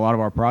to us in a lot of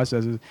our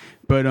processes.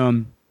 But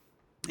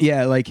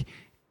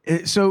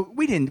so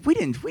we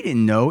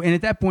didn't know. And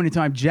at that point in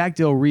time, Jack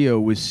Del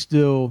Rio was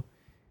still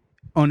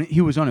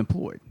he was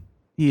unemployed.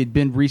 He had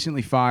been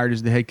recently fired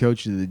as the head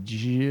coach of the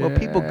Jaguars. Well,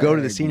 people go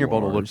to the Senior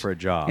Bowl to look for a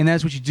job. And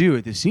that's what you do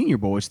at the Senior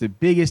Bowl. It's the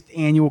biggest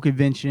annual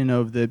convention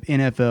of the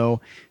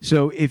NFL.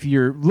 So if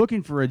you're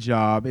looking for a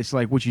job, it's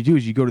like what you do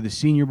is you go to the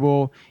Senior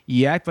Bowl,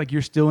 you act like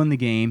you're still in the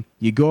game,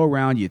 you go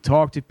around, you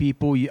talk to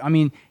people.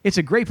 It's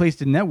a great place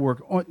to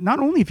network, not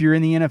only if you're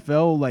in the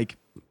NFL, like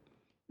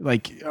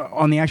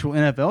on the actual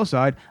NFL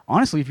side.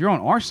 Honestly, if you're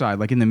on our side,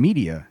 like in the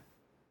media,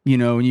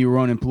 and you were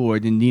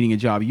unemployed and needing a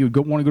job, you would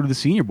want to go to the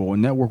Senior Bowl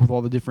and network with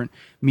all the different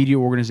media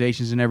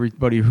organizations and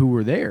everybody who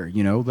were there,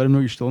 let them know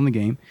you're still in the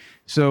game.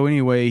 So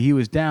anyway, he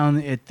was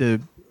down at the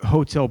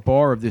hotel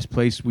bar of this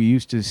place we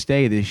used to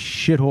stay, this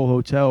shithole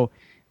hotel,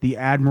 the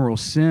Admiral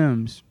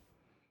Sims,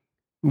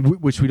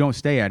 which we don't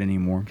stay at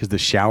anymore. Because the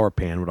shower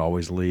pan would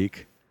always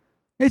leak.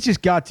 It's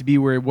just got to be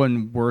where it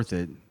wasn't worth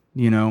it,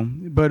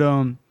 But,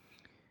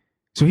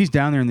 so he's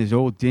down there in this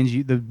old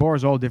dingy. The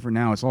bar's all different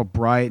now. It's all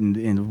bright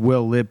and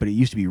well lit, but it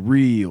used to be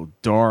real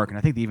dark. And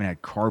I think they even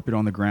had carpet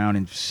on the ground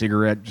and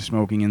cigarette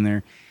smoking in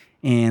there.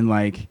 And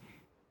I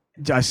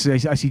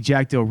see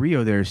Jack Del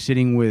Rio there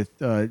sitting with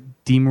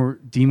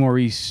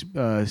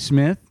DeMaurice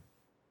Smith.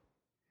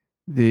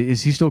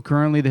 Is he still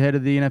currently the head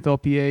of the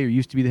NFLPA, or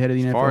used to be the head of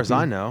the NFLPA? As far as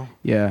I know.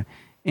 Yeah.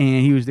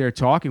 And he was there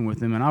talking with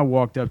him, and I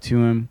walked up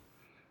to him,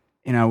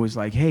 and I was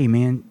like, "Hey,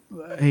 man,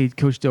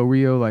 Coach Del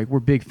Rio, we're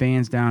big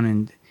fans down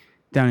in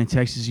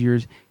Texas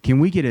years. Can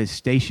we get a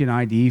station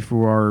ID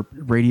for our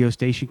radio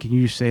station? Can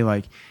you just say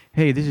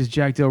hey, this is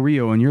Jack Del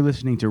Rio, and you're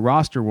listening to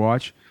Roster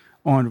Watch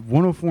on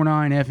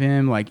 104.9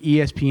 FM,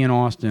 ESPN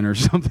Austin or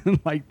something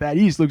like that."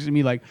 He just looks at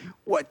me like,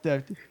 "What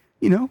the?"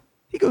 He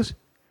goes,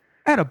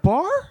 "At a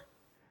bar?"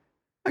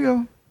 I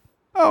go,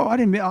 "Oh, I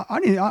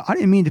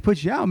didn't mean to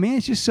put you out, man.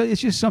 It's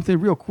just something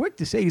real quick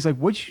to say." He's like,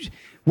 "What you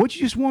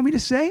just want me to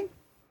say?"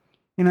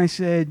 And I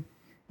said,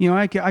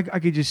 I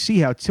could just see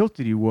how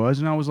tilted he was,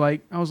 and I was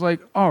like,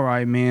 all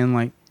right,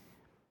 man,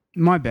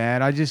 my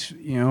bad. I just,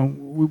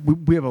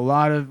 we have a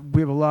lot of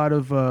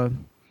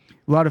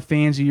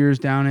fans of yours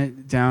down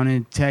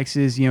in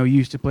Texas.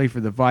 Used to play for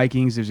the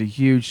Vikings. There's a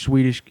huge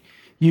Swedish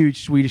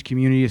huge Swedish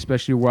community,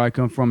 especially where I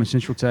come from in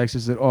Central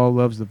Texas, that all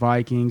loves the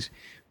Vikings.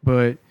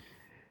 But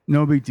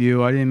no big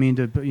deal. I didn't mean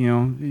to,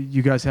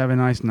 you guys have a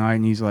nice night.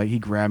 And he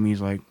grabbed me. He's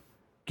like,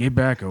 get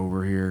back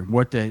over here.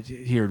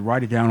 Here,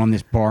 write it down on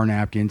this bar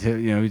napkin.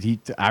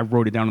 I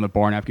wrote it down on the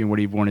bar napkin what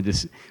I wanted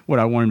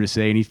him to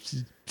say, and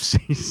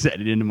he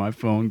set it into my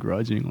phone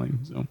grudgingly.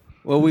 So.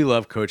 Well, we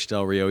love Coach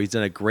Del Rio. He's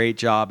done a great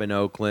job in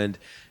Oakland,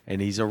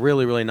 and he's a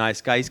really, really nice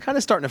guy. He's kind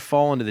of starting to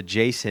fall into the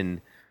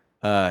Jason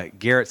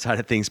Garrett side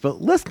of things,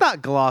 but let's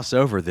not gloss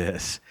over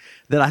this,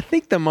 that I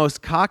think the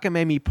most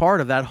cockamamie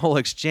part of that whole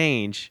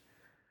exchange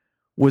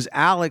was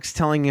Alex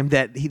telling him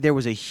that there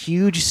was a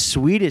huge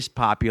Swedish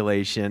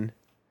population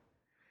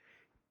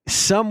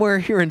somewhere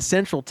here in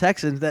Central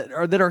Texas that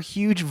are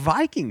huge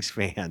Vikings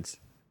fans.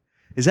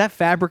 Is that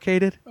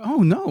fabricated?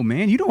 Oh no,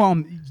 man! You know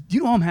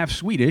I'm half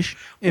Swedish,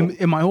 and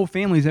my whole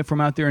family's from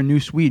out there in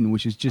New Sweden,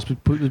 which is just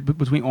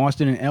between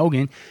Austin and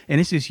Elgin, and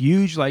it's this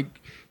huge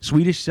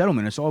Swedish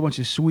settlement. It's all a bunch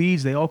of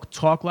Swedes. They all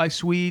talk like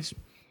Swedes,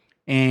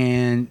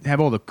 and have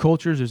all the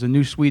cultures. There's a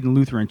New Sweden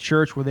Lutheran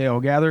church where they all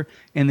gather,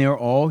 and they're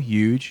all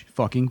huge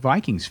fucking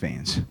Vikings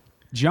fans.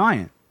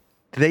 Giant.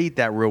 Do they eat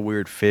that real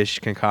weird fish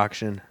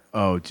concoction?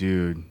 Oh,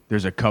 dude.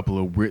 There's a couple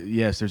of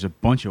there's a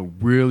bunch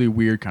of really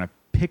weird kind of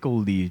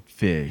pickledy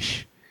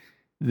fish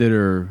that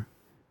are,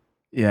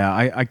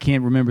 I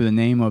can't remember the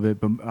name of it,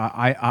 but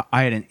I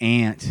had an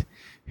aunt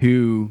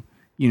who,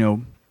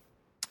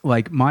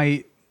 my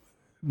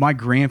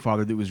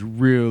grandfather that was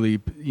really,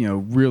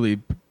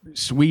 really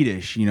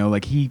Swedish,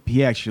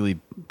 he actually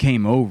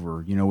came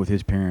over, with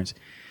his parents.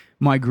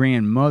 My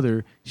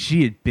grandmother,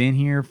 she had been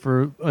here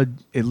for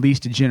at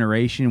least a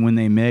generation when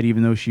they met,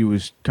 even though she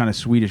was kind of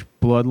Swedish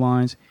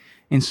bloodlines.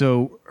 And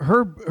so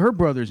her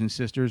brothers and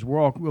sisters were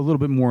all a little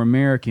bit more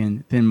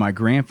American than my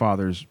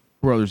grandfather's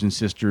brothers and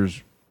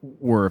sisters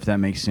were, if that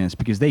makes sense,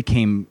 because they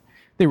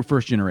were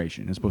first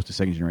generation as opposed to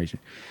second generation.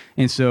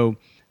 And so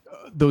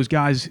those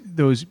guys,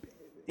 those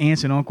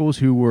aunts and uncles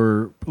who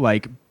were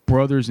like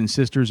brothers and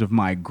sisters of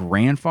my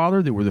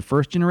grandfather that were the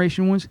first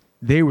generation ones,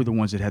 they were the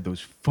ones that had those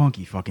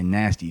funky fucking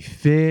nasty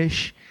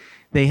fish.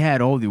 They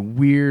had all the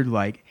weird,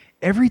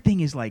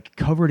 everything is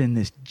covered in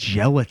this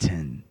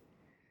gelatin.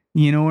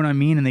 You know what I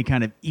mean? And they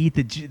kind of eat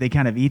the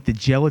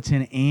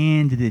gelatin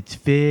and the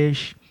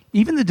fish.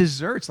 Even the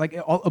desserts,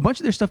 a bunch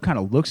of their stuff kind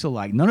of looks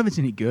alike. None of it's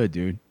any good,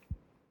 dude.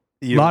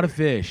 A lot of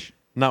fish.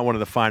 Not one of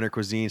the finer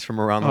cuisines from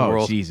around the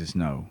world. Oh, Jesus,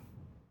 no.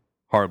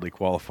 Hardly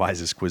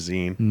qualifies as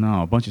cuisine.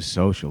 No, a bunch of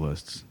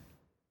socialists.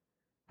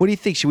 What do you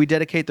think? Should we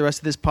dedicate the rest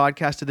of this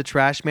podcast to the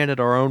trash man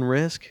at our own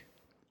risk?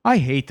 I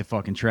hate the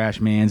fucking trash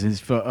man's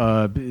his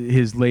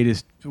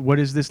latest. What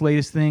is this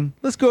latest thing?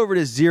 Let's go over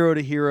to Zero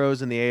to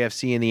Heroes in the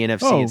AFC and the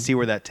NFC and see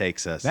where that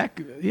takes us.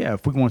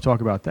 If we want to talk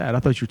about that. I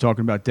thought you were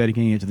talking about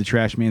dedicating it to the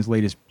trash man's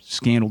latest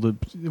scandal.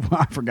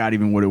 I forgot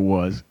even what it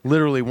was.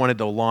 Literally wanted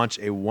to launch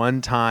a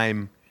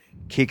one-time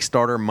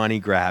Kickstarter money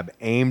grab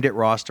aimed at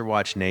Roster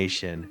Watch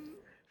Nation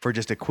for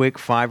just a quick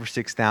 $5,000 or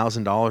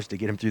 $6,000 to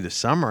get him through the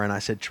summer. And I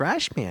said,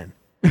 trash man.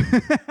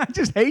 I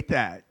just hate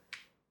that.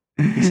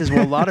 He says,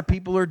 well, a lot of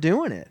people are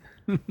doing it.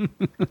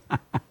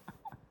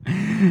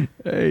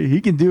 Hey, he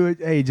can do it.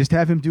 Hey, just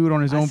have him do it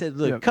on his own. I said,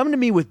 look, come to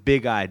me with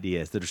big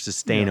ideas that are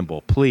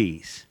sustainable,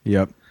 please.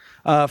 Yep.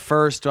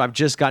 First, I've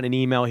just gotten an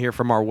email here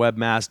from our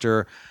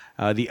webmaster.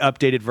 The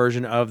updated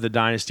version of the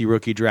Dynasty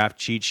Rookie Draft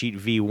Cheat Sheet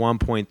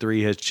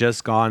V1.3 has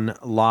just gone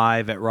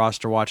live at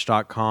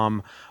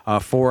rosterwatch.com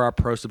for our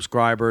pro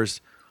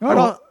subscribers.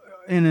 Oh,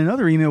 and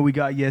another email we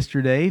got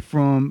yesterday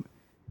from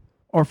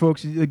our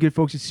folks, the good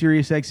folks at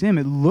SiriusXM,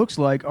 it looks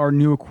like our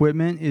new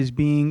equipment is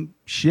being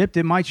shipped.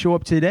 It might show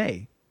up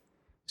today.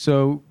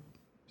 So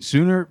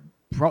sooner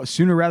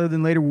rather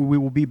than later, we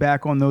will be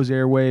back on those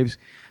airwaves.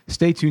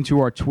 Stay tuned to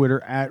our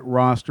Twitter at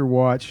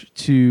RosterWatch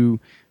to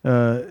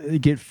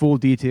get full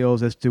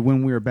details as to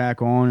when we are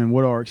back on and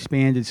what our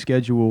expanded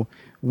schedule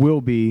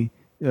will be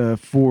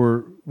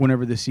for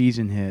whenever the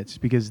season hits,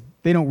 because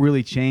they don't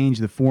really change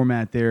the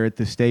format there at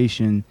the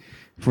station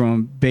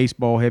from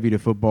baseball heavy to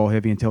football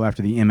heavy until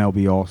after the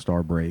MLB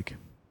All-Star break.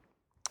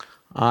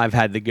 I've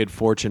had the good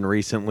fortune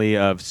recently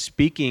of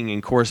speaking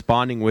and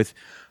corresponding with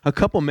a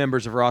couple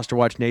members of Roster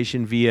Watch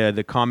Nation via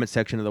the comment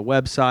section of the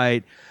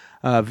website,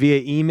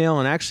 via email,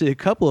 and actually a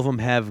couple of them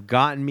have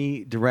gotten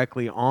me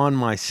directly on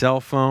my cell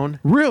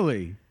phone.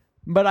 Really?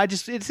 But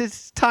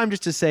it's time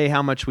just to say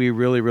how much we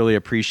really, really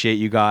appreciate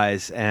you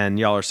guys, and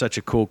y'all are such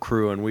a cool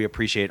crew, and we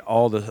appreciate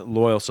all the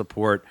loyal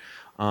support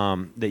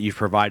that you've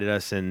provided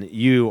us, and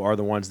you are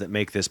the ones that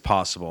make this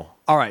possible.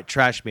 All right,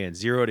 Trashman,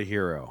 Zero to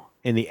Hero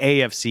in the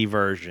AFC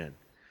version.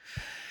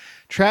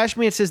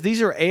 Trashman says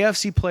these are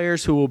AFC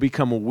players who will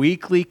become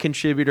weekly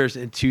contributors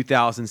in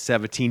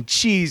 2017.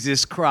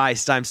 Jesus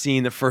Christ, I'm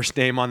seeing the first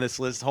name on this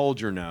list.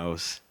 Hold your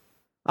nose.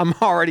 I'm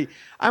already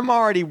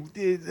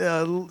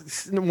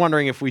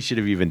wondering if we should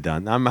have even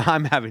done. I'm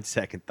having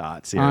second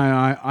thoughts here.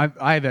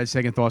 I've had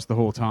second thoughts the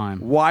whole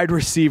time. Wide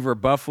receiver,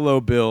 Buffalo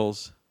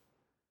Bills,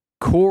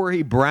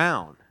 Corey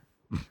Brown.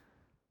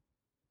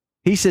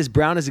 He says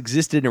Brown has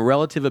existed in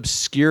relative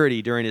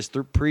obscurity during his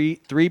three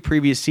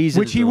previous seasons.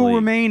 Which he will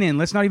remain in.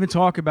 Let's not even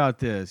talk about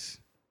this.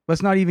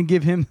 Let's not even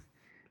give him...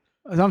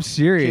 I'm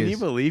serious. Can you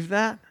believe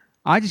that?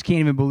 I just can't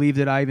even believe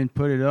that I even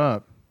put it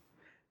up.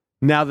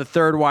 Now, the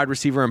third wide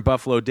receiver in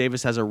Buffalo,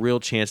 Davis has a real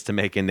chance to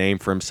make a name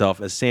for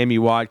himself as Sammy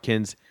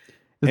Watkins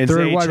and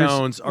Zay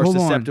Jones are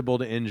susceptible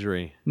to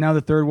injury. Now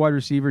the third wide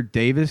receiver,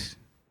 Davis.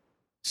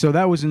 So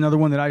that was another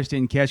one that I just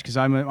didn't catch because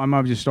I might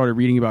have just started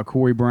reading about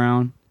Corey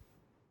Brown.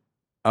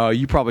 Oh,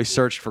 you probably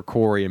searched for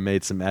Corey and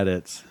made some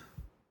edits.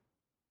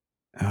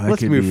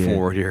 Let's move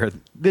forward here.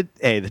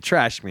 The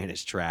trash man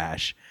is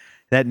trash.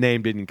 That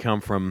name didn't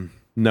come from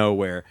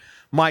nowhere.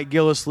 Mike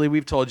Gillislee,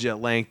 we've told you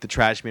at length the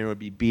trash man would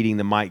be beating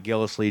the Mike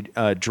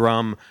Gillislee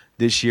drum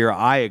this year.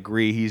 I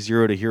agree. He's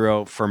 0 to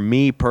hero. For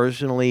me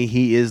personally,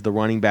 he is the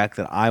running back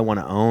that I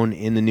want to own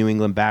in the New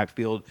England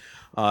backfield.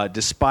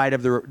 Despite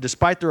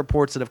the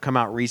reports that have come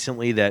out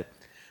recently that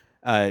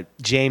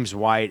James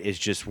White is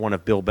just one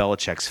of Bill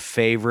Belichick's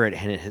favorite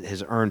and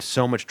has earned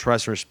so much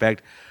trust and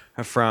respect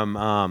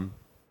from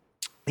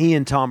he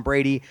and Tom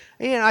Brady.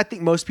 And I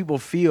think most people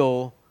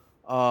feel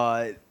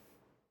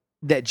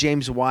that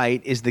James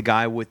White is the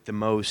guy with the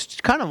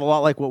most, kind of a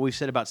lot like what we've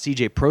said about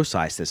CJ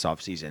Prosise this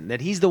offseason,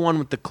 that he's the one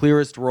with the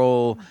clearest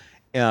role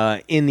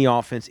in the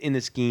offense, in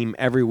the scheme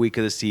every week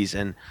of the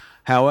season.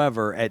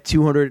 However, at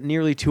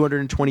nearly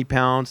 220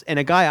 pounds, and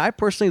a guy I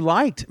personally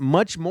liked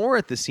much more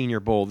at the Senior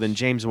Bowl than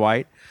James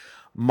White,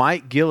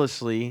 Mike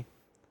Gillislee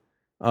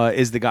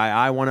is the guy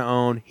I want to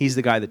own. He's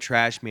the guy the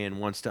trash man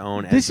wants to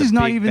own. This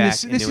isn't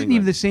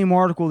even the same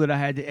article that I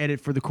had to edit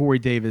for the Corey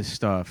Davis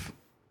stuff.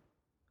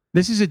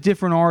 This is a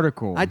different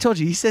article. I told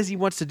you, he says he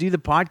wants to do the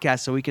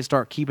podcast so we can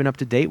start keeping up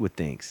to date with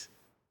things.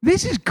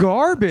 This is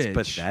garbage. It's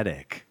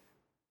pathetic.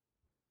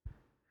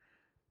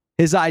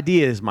 His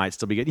ideas might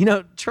still be good. You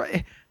know,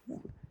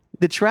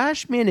 the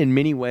trash man in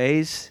many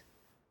ways,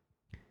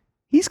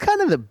 he's kind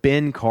of the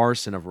Ben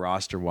Carson of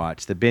Roster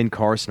Watch, the Ben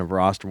Carson of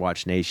Roster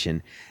Watch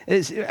Nation.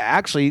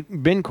 Actually,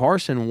 Ben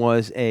Carson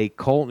was a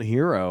cult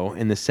hero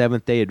in the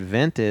Seventh-day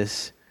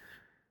Adventist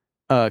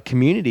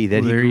community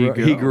that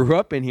he grew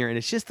up in here, and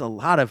it's just a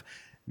lot of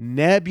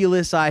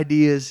nebulous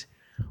ideas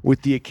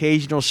with the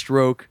occasional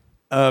stroke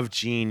of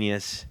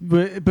genius,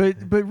 but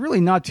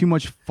really not too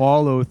much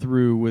follow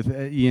through with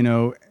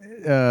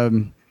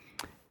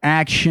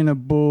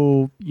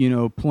actionable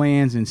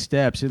plans and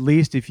steps. At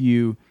least if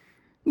you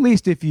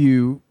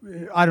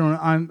I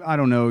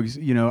don't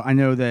know, I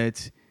know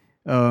that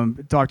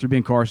Dr.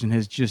 Ben Carson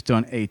has just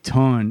done a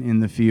ton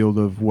in the field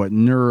of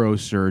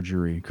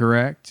neurosurgery,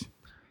 correct?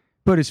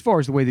 But as far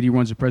as the way that he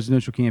runs a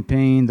presidential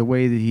campaign, the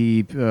way that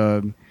he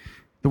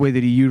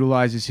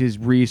utilizes his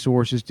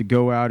resources to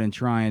go out and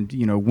try and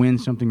win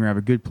something or have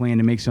a good plan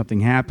to make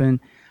something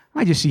happen,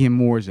 I just see him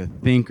more as a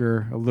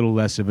thinker, a little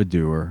less of a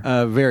doer.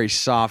 Very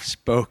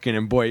soft-spoken,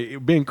 and boy,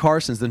 Ben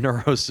Carson's the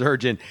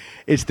neurosurgeon.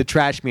 It's the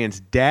trash man's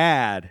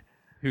dad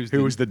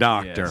who was the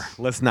doctor. Yes.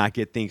 Let's not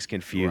get things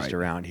confused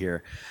around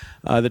here.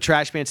 The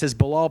trash man says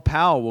Bilal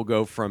Powell will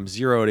go from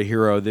 0 to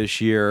hero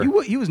this year.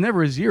 He was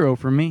never a 0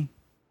 for me.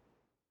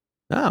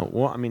 Oh,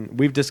 well, I mean,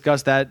 we've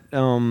discussed that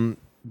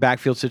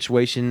backfield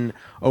situation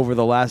over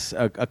the last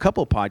a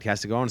couple of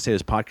podcasts ago. I want to say it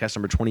was podcast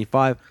number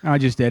 25. I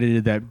just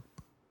edited that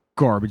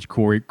garbage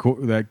Corey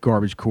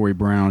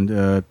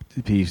Brown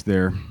piece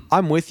there.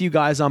 I'm with you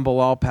guys on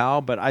Bilal Powell,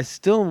 but I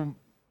still,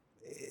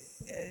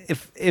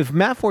 if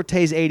Matt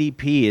Forte's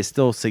ADP is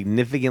still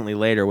significantly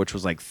later, which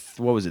was like,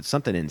 what was it,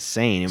 something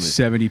insane. It was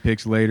 70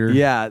 picks later.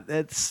 Yeah,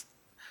 that's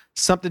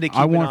something to keep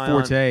an eye on. I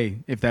want Forte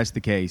if that's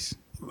the case.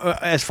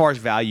 As far as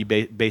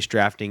value-based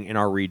drafting in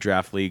our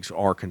redraft leagues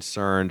are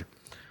concerned.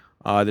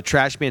 The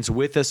trash man's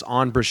with us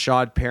on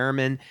Brashad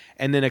Perriman,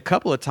 and then a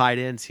couple of tight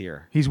ends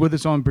here. He's with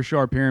us on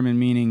Brashad Perriman,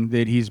 meaning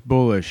that he's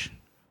bullish.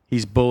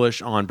 He's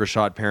bullish on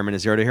Brashad Perriman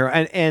as 0 to hero.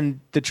 And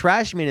the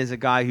trash man is a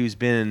guy who's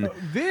been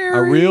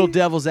a real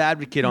devil's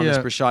advocate on this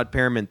Brashad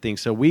Perriman thing.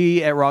 So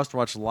we at Roster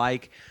Watch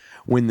like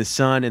when the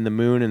sun and the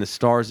moon and the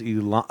stars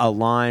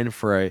align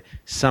for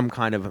some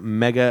kind of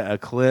mega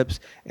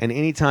eclipse. And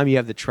anytime you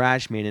have the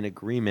trash man in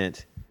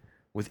agreement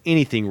with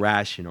anything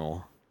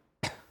rational,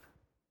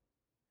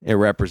 it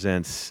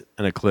represents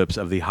an eclipse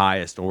of the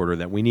highest order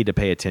that we need to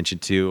pay attention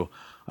to.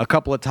 A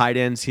couple of tight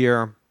ends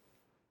here.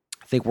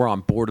 I think we're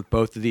on board with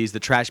both of these. The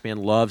trash man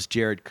loves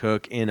Jared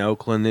Cook in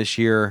Oakland this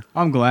year.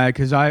 I'm glad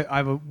because I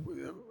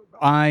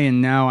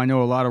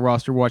know a lot of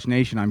Roster Watch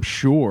Nation, I'm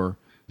sure,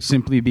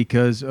 simply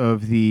because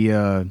of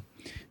the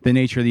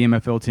nature of the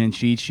MFL 10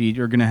 cheat sheet,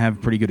 are going to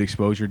have pretty good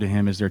exposure to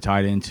him as their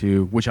tight end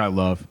too, which I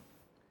love.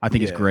 I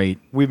think it's great.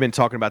 We've been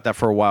talking about that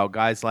for a while.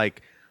 Guys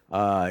like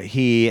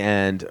Martellus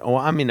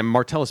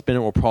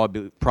Bennett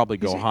will probably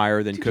go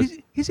higher than Cook.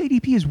 His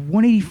ADP is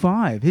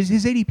 185. His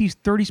ADP is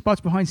 30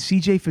 spots behind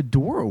CJ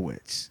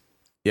Fedorowicz.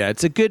 Yeah,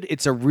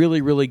 it's a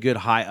really, really good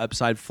high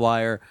upside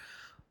flyer.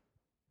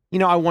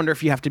 I wonder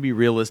if you have to be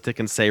realistic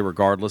and say,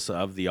 regardless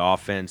of the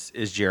offense,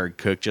 is Jared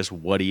Cook just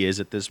what he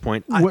is at this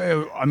point?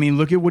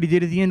 Look at what he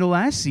did at the end of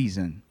last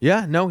season.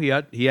 Yeah, no, he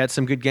had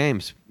some good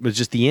games. It was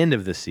just the end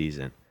of the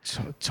season.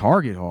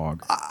 target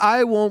hog.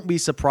 I won't be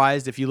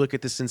surprised if you look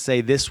at this and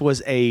say this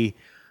was a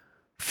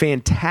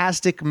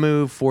fantastic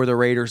move for the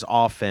Raiders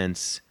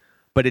offense,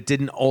 but it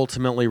didn't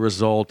ultimately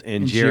result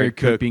in Jared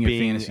Cook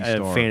being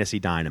a fantasy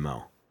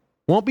dynamo.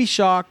 Won't be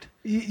shocked.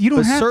 You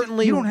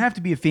don't have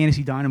to be a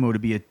fantasy dynamo to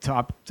be a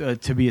top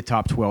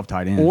 12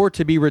 tight end or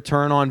to be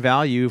return on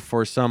value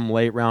for some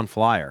late round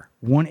flyer.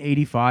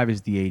 185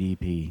 is the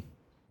ADP.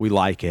 We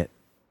like it.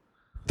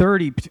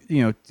 30,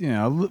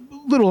 a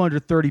little under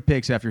 30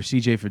 picks after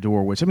C.J.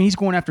 Fedorowicz. I mean, he's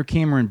going after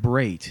Cameron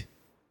Brate.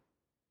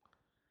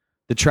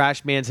 The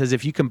Trash Man says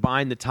if you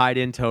combine the tight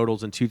end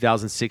totals in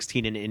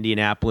 2016 in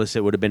Indianapolis,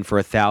 it would have been for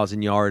a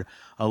 1,000-yard,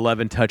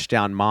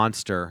 11-touchdown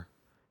monster.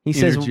 He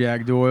says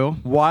Jack Doyle.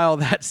 While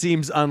that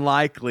seems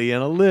unlikely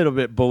and a little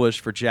bit bullish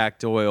for Jack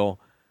Doyle,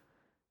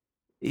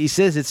 he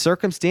says it's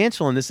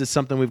circumstantial, and this is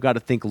something we've got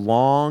to think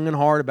long and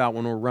hard about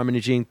when we're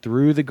rummaging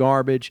through the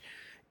garbage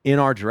in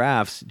our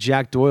drafts.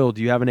 Jack Doyle,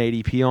 do you have an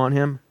ADP on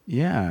him?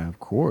 Yeah, of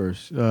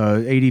course.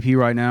 ADP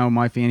right now,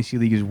 my fantasy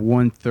league is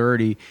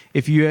 130.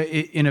 If you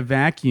in a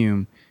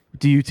vacuum,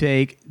 do you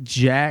take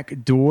Jack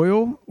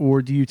Doyle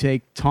or do you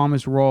take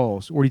Thomas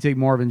Rawls or do you take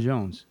Marvin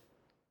Jones?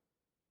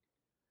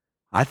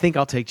 I think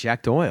I'll take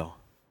Jack Doyle.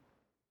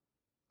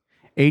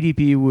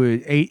 ADP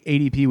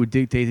would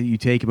dictate that you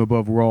take him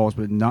above Rawls,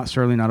 but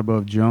certainly not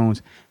above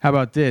Jones. How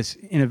about this?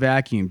 In a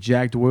vacuum,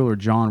 Jack Doyle or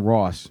John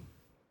Ross?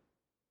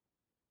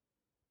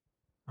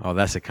 Oh,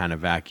 that's the kind of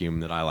vacuum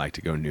that I like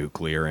to go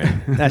nuclear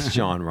in. That's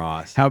John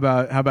Ross. How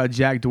about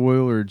Jack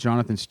Doyle or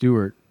Jonathan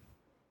Stewart?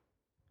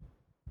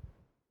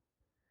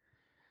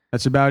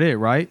 That's about it,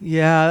 right?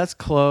 Yeah, that's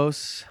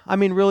close. I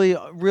mean, really in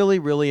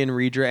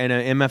redraft and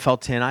an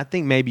MFL 10, I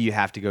think maybe you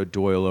have to go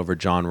Doyle over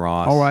John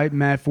Ross. All right,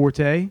 Matt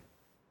Forte,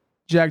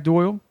 Jack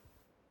Doyle.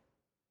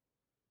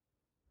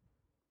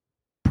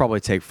 Probably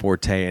take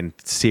Forte and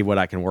see what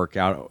I can work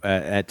out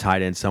at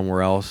tight end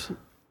somewhere else.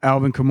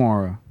 Alvin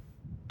Kamara.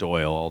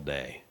 Doyle all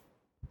day.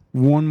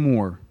 One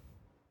more.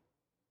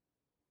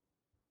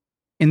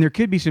 And there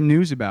could be some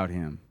news about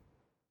him.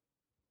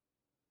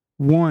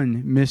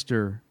 One,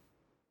 Mr.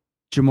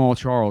 Jamal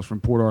Charles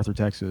from Port Arthur,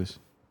 Texas.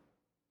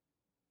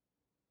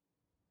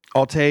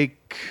 I'll take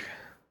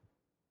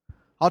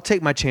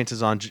my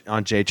chances on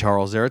Jay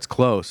Charles there. It's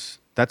close.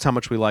 That's how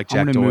much we like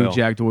Jack Doyle. I'm going to move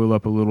Jack Doyle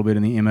up a little bit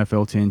in the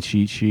MFL 10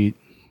 cheat sheet.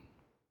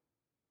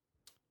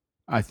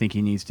 I think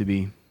he needs to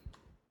be.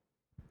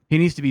 He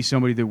needs to be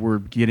somebody that we're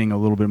getting a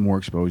little bit more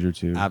exposure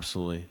to.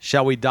 Absolutely.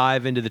 Shall we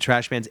dive into the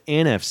Trash Man's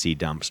NFC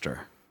dumpster?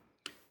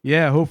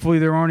 Yeah. Hopefully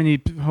there aren't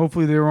any.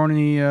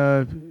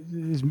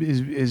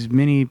 As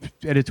many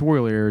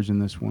editorial errors in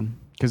this one,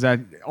 because that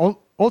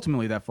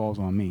ultimately that falls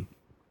on me.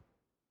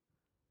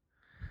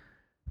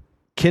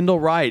 Kendall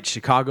Wright,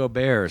 Chicago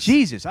Bears.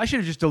 Jesus, I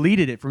should have just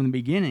deleted it from the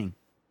beginning.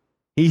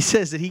 He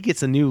says that he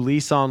gets a new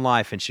lease on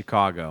life in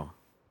Chicago.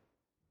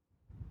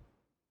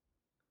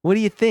 What do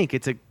you think?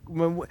 It's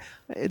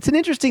an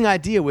interesting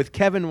idea with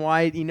Kevin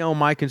White. You know,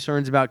 my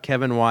concerns about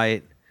Kevin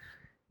White.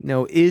 You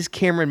know, is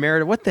Cameron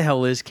Meredith? What the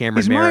hell is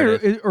Cameron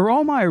Meredith? Are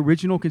all my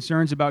original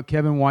concerns about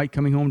Kevin White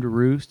coming home to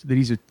roost? That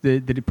he's a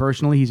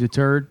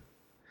turd?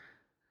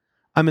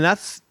 I mean,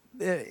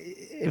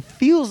 it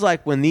feels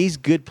like when these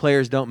good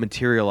players don't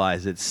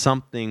materialize, it's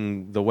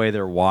something the way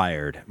they're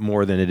wired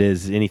more than it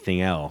is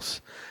anything else.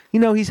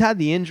 You know, he's had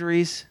the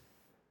injuries.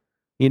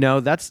 You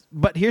know,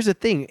 but here's the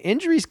thing.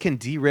 Injuries can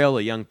derail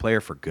a young player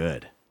for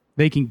good.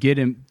 They can get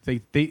him. They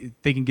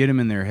can get him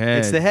in their head.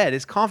 It's the head.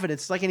 It's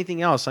confidence. It's like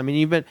anything else. I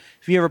mean,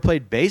 if you ever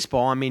played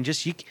baseball, I mean,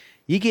 just you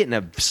get in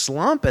a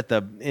slump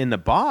in the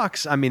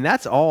box. I mean,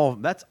 that's all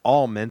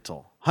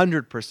mental.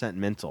 100%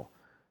 mental.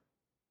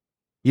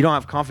 You don't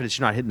have confidence,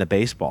 you're not hitting the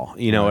baseball.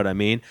 You know what I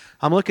mean?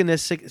 I'm looking at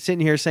this,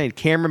 sitting here saying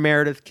Cameron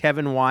Meredith,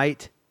 Kevin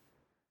White,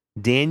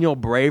 Daniel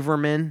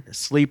Braverman,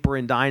 sleeper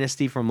in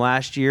Dynasty from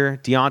last year,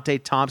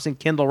 Deontay Thompson,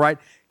 Kendall Wright.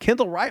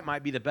 Kendall Wright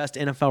might be the best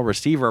NFL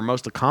receiver,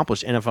 most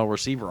accomplished NFL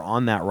receiver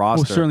on that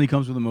roster. Well, certainly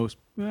comes with the most.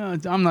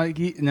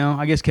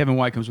 I guess Kevin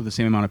White comes with the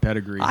same amount of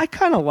pedigree. I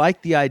kind of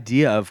like the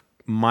idea of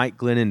Mike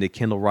Glennon to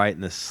Kendall Wright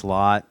in the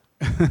slot.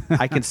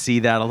 I can see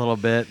that a little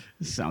bit.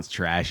 This sounds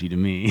trashy to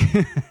me.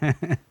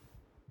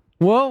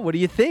 Well, what do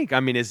you think? I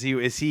mean, is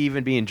he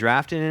even being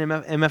drafted in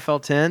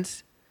MFL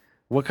 10s?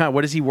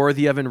 What is he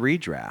worthy of in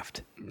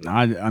redraft?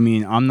 I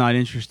mean, I'm not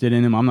interested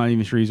in him. I'm not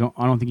even sure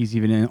I don't think he's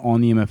even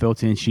on the MFL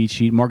 10 cheat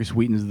sheet. Marcus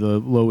Wheaton is the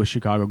lowest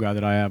Chicago guy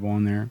that I have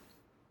on there.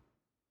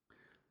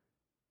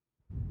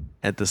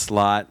 At the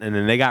slot. And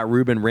then they got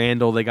Ruben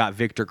Randall. They got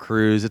Victor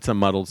Cruz. It's a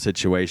muddled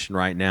situation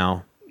right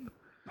now.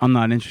 I'm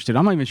not interested.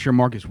 I'm not even sure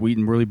Marcus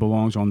Wheaton really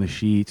belongs on the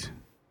sheet.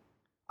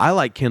 I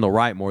like Kendall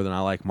Wright more than I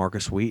like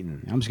Marcus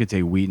Wheaton. I'm just gonna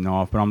take Wheaton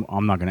off, but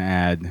I'm not gonna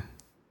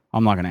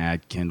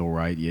add Kendall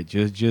Wright yet.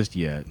 Just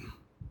yet.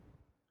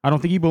 I don't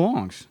think he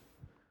belongs.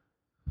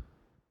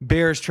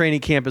 Bears training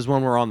camp is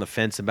one we're on the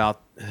fence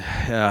about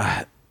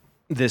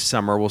this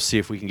summer. We'll see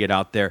if we can get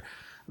out there.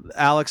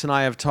 Alex and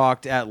I have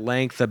talked at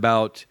length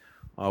about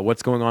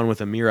what's going on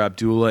with Amir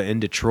Abdullah in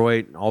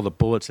Detroit. All the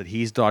bullets that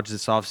he's dodged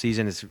this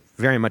offseason has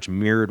very much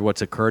mirrored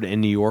what's occurred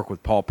in New York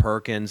with Paul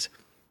Perkins.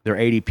 Their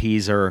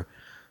ADPs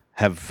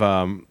have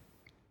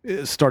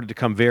started to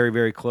come very,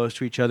 very close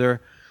to each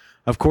other.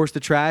 Of course, the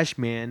trash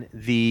man,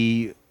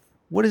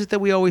 what is it that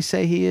we always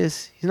say he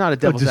is? He's not a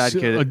devil's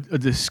advocate. A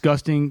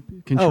disgusting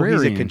contrarian. Oh,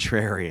 he's a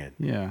contrarian.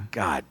 Yeah.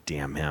 God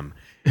damn him.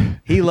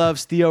 He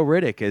loves Theo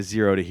Riddick as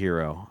zero to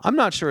hero. I'm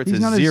not sure it's He's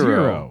not zero. a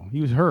zero.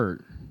 He was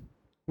hurt.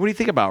 What do you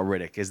think about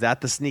Riddick? Is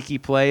that the sneaky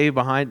play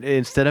behind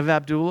instead of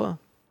Abdullah?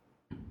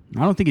 I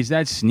don't think it's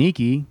that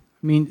sneaky.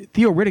 I mean,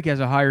 Theo Riddick has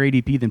a higher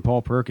ADP than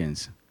Paul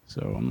Perkins,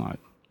 so I'm not.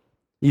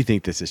 You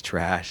think this is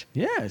trash?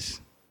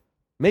 Yes.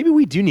 Maybe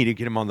we do need to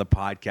get him on the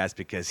podcast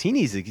because he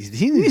needs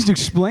to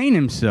explain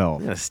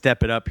himself. To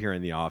step it up here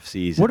in the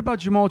offseason. What about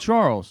Jamal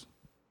Charles?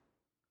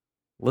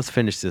 Let's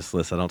finish this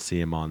list. I don't see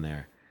him on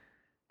there.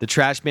 The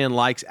trash man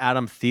likes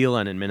Adam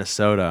Thielen in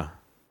Minnesota.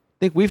 I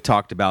think we've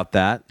talked about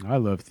that. I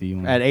love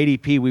Thielen. At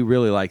ADP, we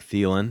really like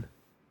Thielen.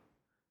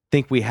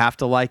 Think we have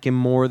to like him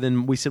more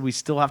than we said. We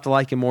still have to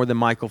like him more than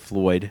Michael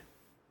Floyd.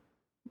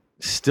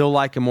 Still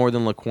like him more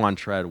than Laquan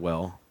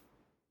Treadwell.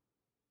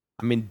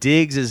 I mean,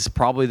 Diggs is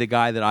probably the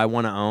guy that I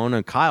want to own,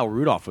 and Kyle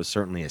Rudolph was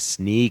certainly a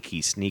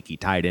sneaky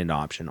tight end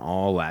option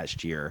all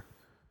last year.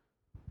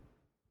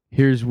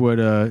 Here's what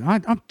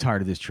I'm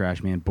tired of this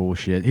trash man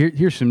bullshit.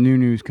 Here's some new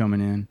news coming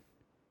in.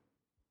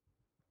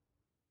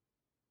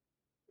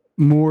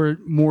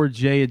 More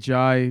Jay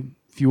Ajayi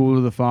fuel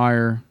to the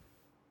fire.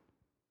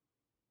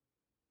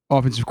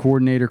 Offensive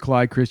coordinator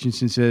Clyde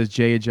Christensen says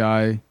Jay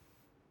Ajayi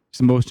is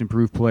the most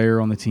improved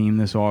player on the team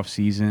this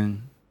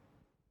offseason.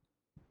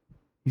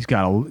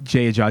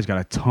 Jay Ajayi's got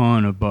a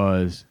ton of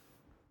buzz.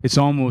 It's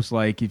almost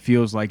like it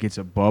feels like it's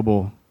a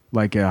bubble,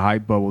 like a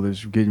hype bubble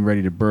that's getting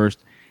ready to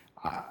burst.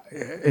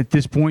 At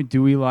this point,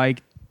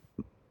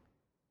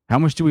 how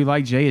much do we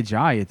like Jay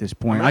Ajayi at this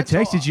point? I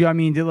texted you. I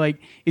mean,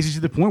 is it to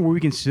the point where we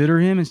consider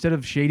him instead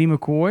of Shady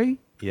McCoy?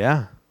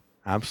 Yeah,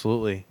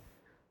 absolutely.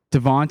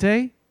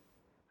 Devontae?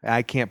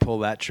 I can't pull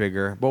that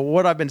trigger. But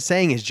what I've been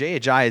saying is Jay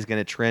Ajayi is going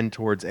to trend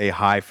towards a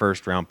high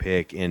first-round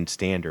pick in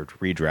standard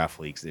redraft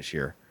leagues this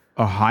year.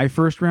 A high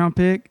first-round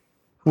pick?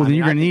 Well, then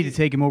you're going to need to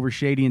take him over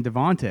Shady and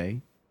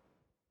Devontae.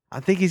 I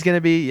think he's going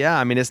to be, yeah.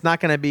 I mean, it's not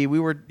going to be,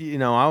 he's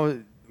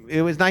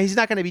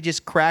not going to be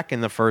just cracking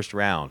the first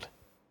round.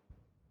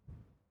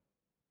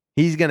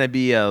 He's going to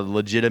be his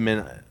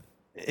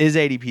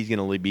ADP is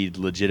going to be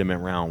legitimate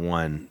round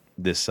one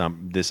this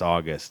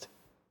August.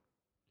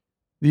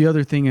 The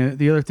other thing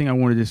I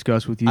want to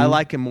discuss with you. I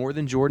like him more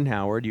than Jordan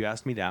Howard. You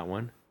asked me that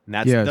one.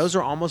 And those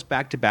are almost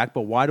back to back.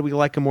 But why do we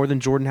like him more than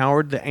Jordan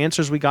Howard? The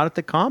answers we got at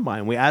the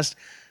combine. We asked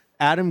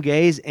Adam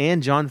Gase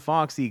and John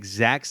Fox the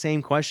exact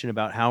same question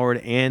about Howard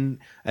and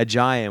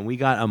Ajayi, and we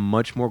got a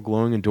much more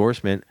glowing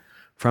endorsement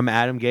from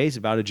Adam Gase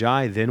about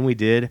Ajayi than we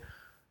did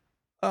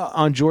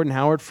on Jordan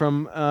Howard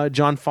from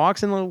John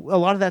Fox. And a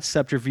lot of that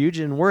subterfuge,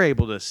 and we're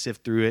able to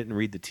sift through it and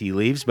read the tea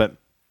leaves. But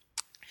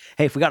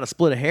hey, if we got to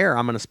split a hair,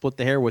 I'm going to split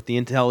the hair with the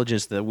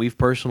intelligence that we've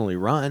personally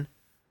run.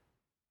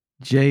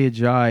 Jay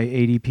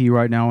Ajayi, ADP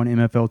right now on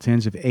MFL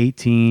 10s of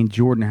 18.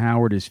 Jordan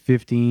Howard is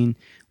 15.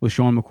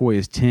 LaShawn McCoy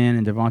is 10.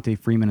 And Devontae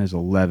Freeman is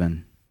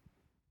 11.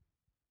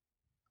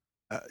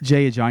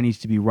 Jay Ajayi needs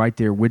to be right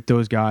there with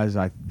those guys,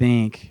 I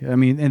think. I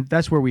mean, and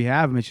that's where we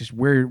have him. It's just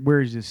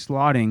where is this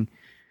slotting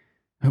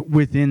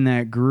within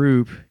that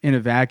group in a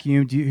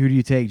vacuum? Who do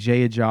you take,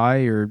 Jay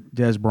Ajayi or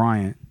Des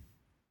Bryant?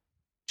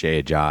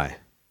 Jay Ajayi.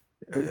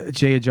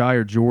 Jay Ajayi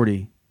or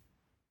Jordy?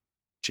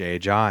 Jay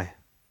Ajayi.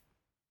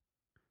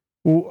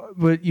 Well,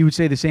 but you would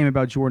say the same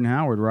about Jordan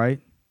Howard, right?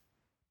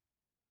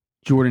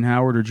 Jordan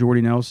Howard or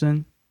Jordy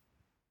Nelson?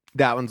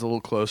 That one's a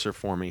little closer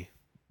for me.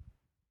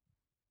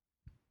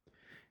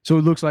 So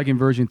it looks like in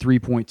version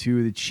 3.2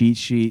 of the cheat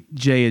sheet,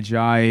 Jay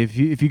Ajayi,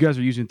 if you guys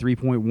are using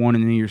 3.1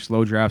 in any of your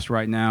slow drafts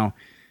right now,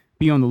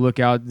 be on the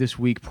lookout this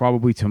week,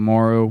 probably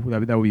tomorrow.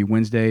 That would be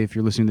Wednesday if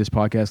you're listening to this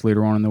podcast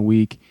later on in the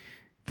week,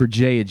 for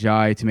Jay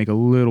Ajayi to make a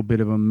little bit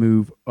of a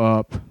move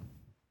up.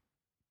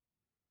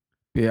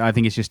 Yeah, I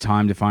think it's just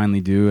time to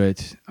finally do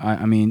it.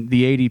 I mean,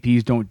 the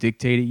ADPs don't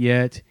dictate it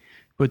yet,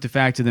 but the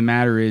fact of the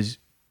matter is,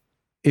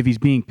 if he's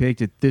being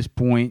picked at this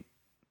point,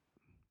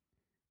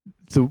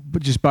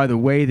 but just by the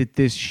way that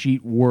this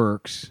sheet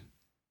works,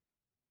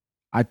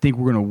 I think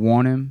we're going to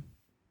want him.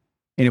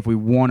 And if we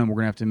want him, we're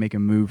going to have to make a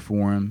move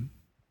for him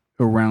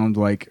around,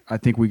 I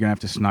think we're going to have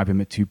to snipe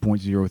him at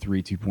 2.03,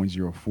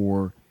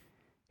 2.04.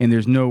 And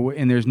there's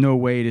no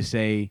way to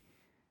say,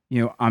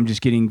 I'm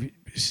just getting,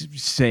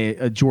 say,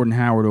 a Jordan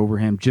Howard over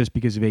him just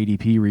because of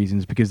ADP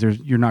reasons, because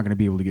you're not going to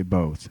be able to get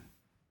both.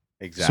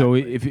 Exactly. So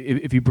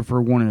if you prefer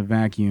one in a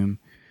vacuum.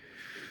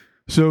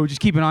 So just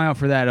keep an eye out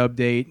for that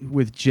update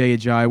with Jay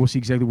Ajayi. We'll see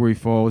exactly where he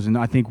falls, and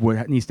I think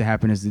what needs to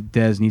happen is that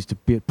Dez needs to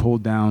get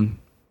pulled down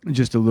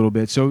just a little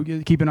bit. So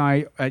keep an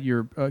eye on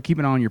your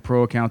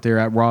pro account there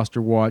at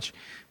Roster Watch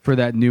for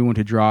that new one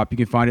to drop. You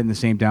can find it in the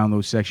same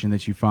download section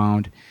that you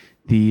found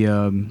the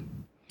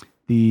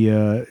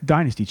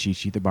Dynasty cheat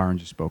sheet that Byron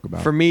just spoke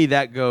about. For me,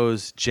 that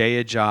goes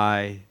Jay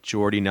Ajayi,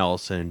 Jordy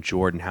Nelson,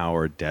 Jordan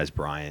Howard, Des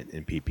Bryant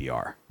in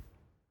PPR.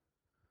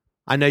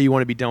 I know you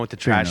want to be done with the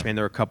trash, man.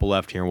 There are a couple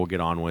left here, and we'll get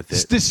on with it.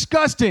 It's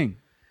disgusting.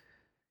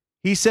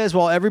 He says,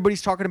 while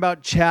everybody's talking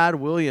about Chad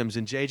Williams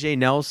and J.J.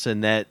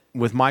 Nelson, that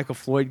with Michael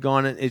Floyd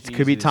gone, it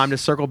could be time to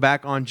circle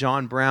back on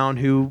John Brown,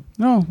 who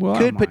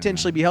could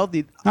potentially be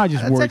healthy. I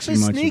just That's worry actually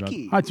too much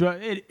sneaky.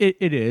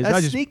 It is.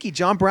 That's sneaky.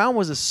 John Brown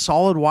was a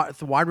solid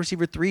wide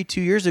receiver 3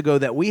 2 years ago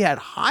that we had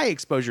high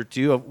exposure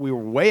to. We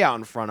were way out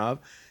in front of.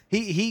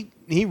 He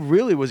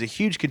really was a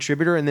huge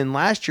contributor. And then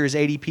last year, his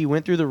ADP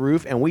went through the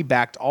roof, and we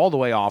backed all the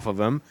way off of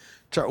him.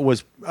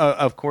 Was,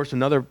 of course,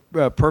 another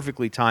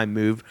perfectly timed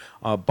move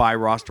by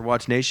Roster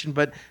Watch Nation.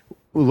 But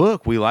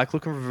look, we like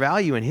looking for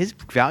value, and his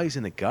value's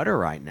in the gutter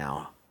right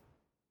now.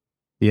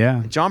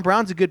 Yeah. John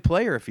Brown's a good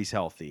player if he's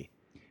healthy.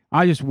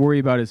 I just worry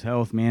about his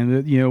health,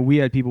 man. You know, we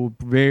had people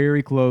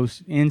very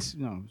close,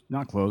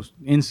 not close,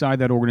 inside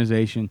that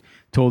organization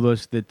told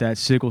us that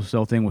sickle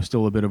cell thing was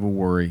still a bit of a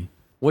worry.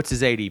 What's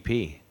his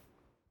ADP?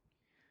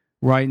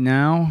 Right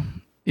now,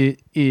 it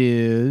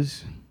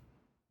is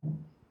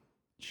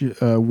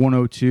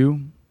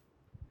 102.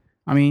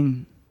 I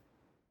mean,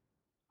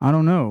 I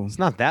don't know. It's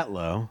not that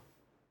low.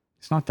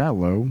 It's not that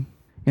low.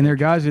 And there are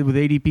guys with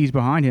ADPs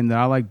behind him that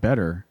I like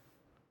better.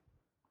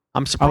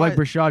 I'm surprised. I like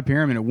Brashad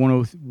Perriman at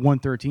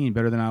 113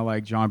 better than I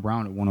like John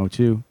Brown at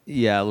 102.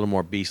 Yeah, a little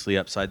more beastly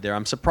upside there.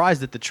 I'm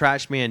surprised that the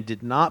trash man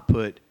did not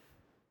put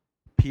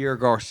Pierre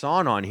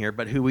Garçon on here,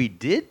 but who he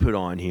did put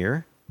on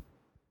here,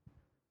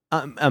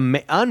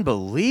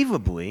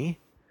 unbelievably,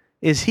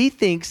 is he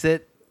thinks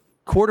that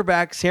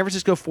quarterback San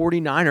Francisco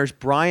 49ers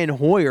Brian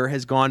Hoyer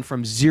has gone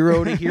from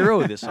zero to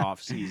hero this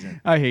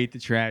offseason. I hate the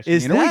trash.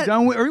 Is man. that,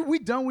 are we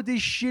done with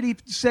this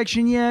shitty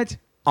section yet?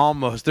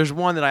 Almost. There's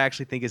one that I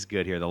actually think is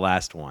good here, the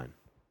last one.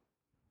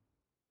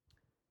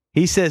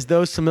 He says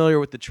those familiar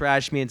with the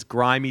trash man's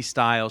grimy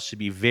style should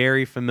be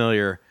very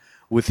familiar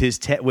with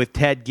with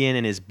Ted Ginn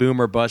and his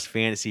boomer bust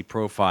fantasy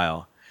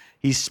profile.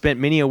 He's spent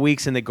many a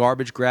weeks in the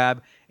garbage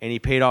grab, and he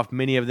paid off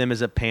many of them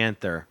as a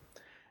Panther.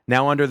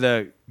 Now under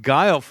the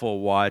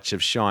guileful watch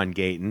of Sean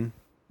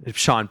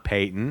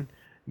Payton,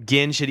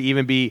 Ginn should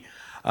even be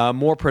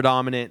more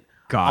predominant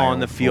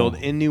on the field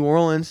in New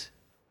Orleans.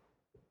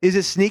 Is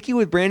it sneaky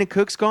with Brandon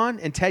Cooks gone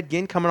and Ted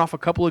Ginn coming off a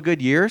couple of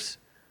good years?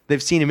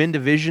 They've seen him in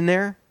division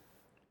there.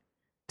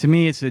 To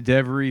me, it's a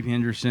Devery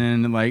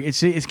Henderson. Like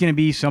it's going to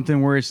be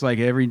something where it's like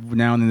every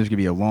now and then there's going to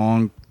be a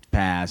long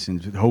pass,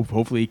 and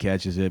hopefully he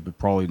catches it, but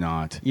probably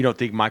not. You don't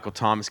think Michael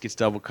Thomas gets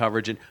double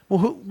coverage? And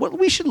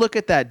we should look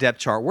at that depth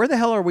chart. Where the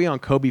hell are we on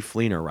Kobe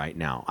Fleener right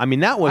now? I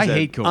mean, that was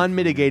an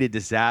unmitigated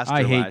disaster.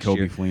 I hate last Kobe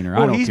year. Fleener.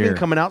 Well, I don't he's care. been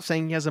coming out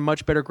saying he has a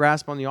much better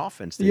grasp on the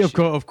offense this year.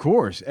 Of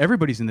course,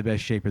 everybody's in the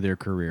best shape of their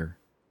career.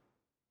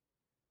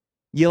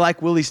 You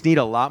like Willie Snead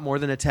a lot more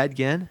than a Ted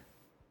Ginn?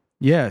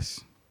 Yes,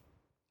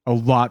 a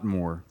lot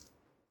more.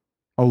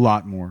 A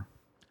lot more.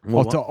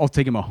 Well, I'll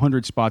take him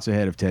 100 spots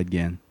ahead of Ted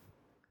Ginn.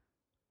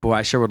 Boy,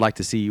 I sure would like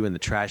to see you and the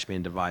trash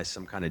man devise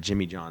some kind of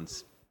Jimmy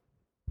John's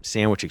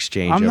sandwich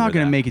exchange. I'm not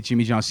going to make a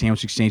Jimmy John's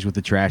sandwich exchange with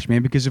the trash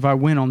man because if I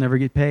win, I'll never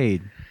get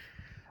paid.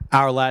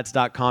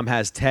 OurLads.com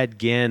has Ted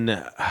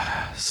Ginn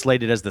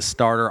slated as the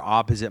starter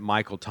opposite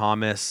Michael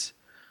Thomas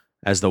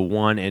as the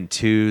 1 and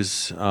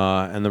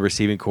 2s in the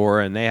receiving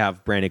core, and they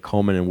have Brandon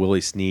Coleman and Willie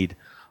Snead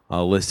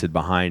listed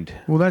behind.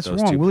 Well, that's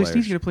those wrong. two Willie players.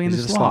 Snead's going to play in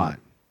He's the slot. slot.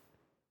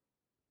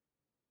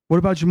 What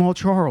about Jamal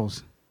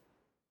Charles?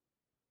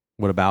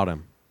 What about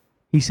him?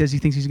 He says he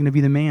thinks he's going to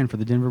be the man for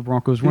the Denver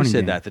Broncos running game. Who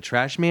said that? The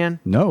trash man?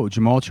 No,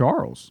 Jamal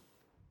Charles.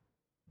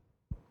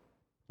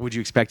 Would you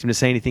expect him to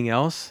say anything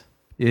else?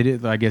 It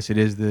is. I guess it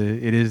is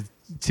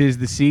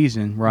the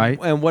season, right?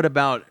 And what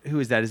about who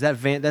is that? Is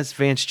that that's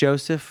Vance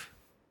Joseph?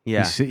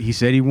 Yeah. He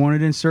said he wanted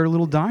to insert a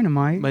little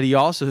dynamite. But he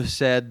also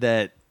said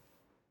that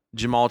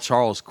Jamal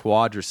Charles'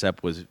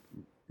 quadricep was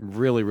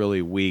really,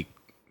 really weak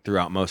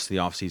throughout most of the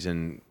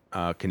offseason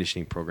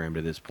conditioning program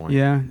to this point.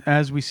 Yeah,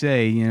 as we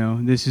say,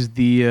 this is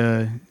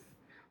the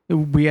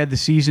we had the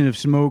season of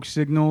smoke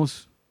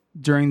signals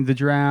during the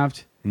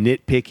draft.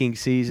 Nitpicking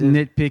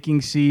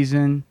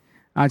season.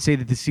 I'd say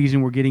that the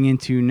season we're getting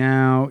into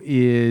now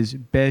is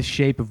best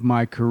shape of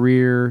my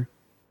career,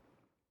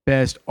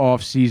 best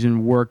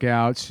off-season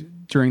workouts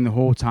during the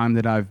whole time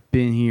that I've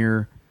been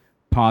here,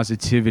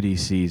 positivity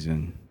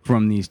season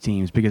from these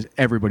teams because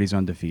everybody's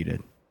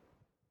undefeated.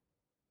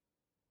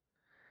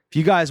 If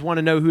you guys want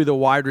to know who the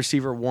wide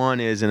receiver 1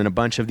 is in a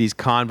bunch of these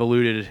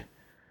convoluted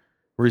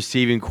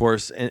receiving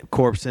corps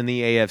in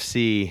the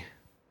AFC,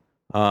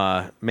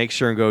 make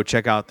sure and go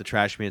check out the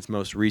Trash Man's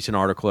most recent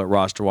article at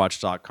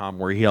rosterwatch.com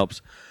where he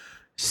helps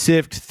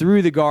sift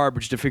through the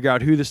garbage to figure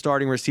out who the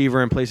starting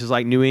receiver in places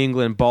like New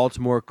England,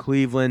 Baltimore,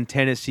 Cleveland,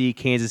 Tennessee,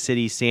 Kansas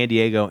City, San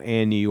Diego,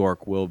 and New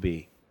York will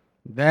be.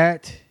 Do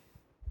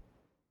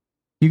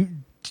you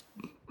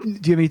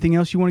have anything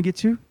else you want to get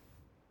to?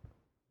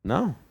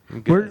 No.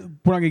 We're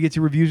not going to get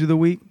to reviews of the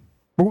week.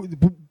 We'll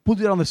do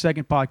that on the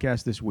second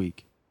podcast this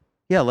week.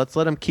 Yeah, let's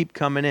let them keep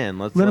coming in.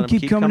 Let them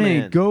keep coming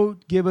in. Go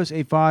give us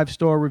a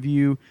 5-star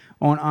review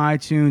on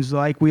iTunes.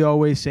 Like we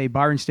always say,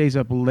 Byron stays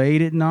up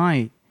late at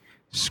night,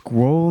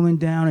 scrolling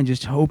down and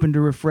just hoping to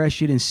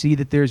refresh it and see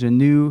that there's a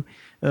new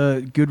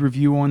good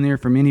review on there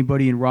from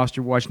anybody in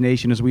Roster Watch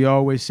Nation. As we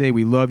always say,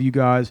 we love you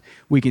guys.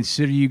 We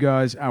consider you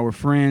guys our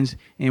friends,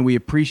 and we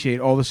appreciate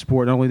all the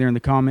support, not only there in the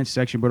comments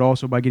section, but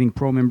also by getting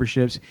pro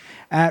memberships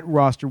at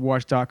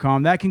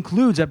rosterwatch.com. That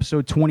concludes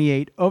episode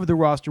 28 of the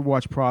Roster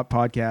Watch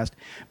podcast,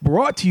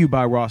 brought to you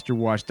by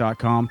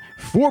rosterwatch.com.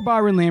 For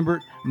Byron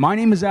Lambert, my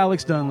name is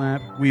Alex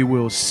Dunlap. We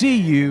will see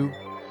you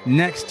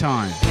next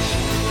time.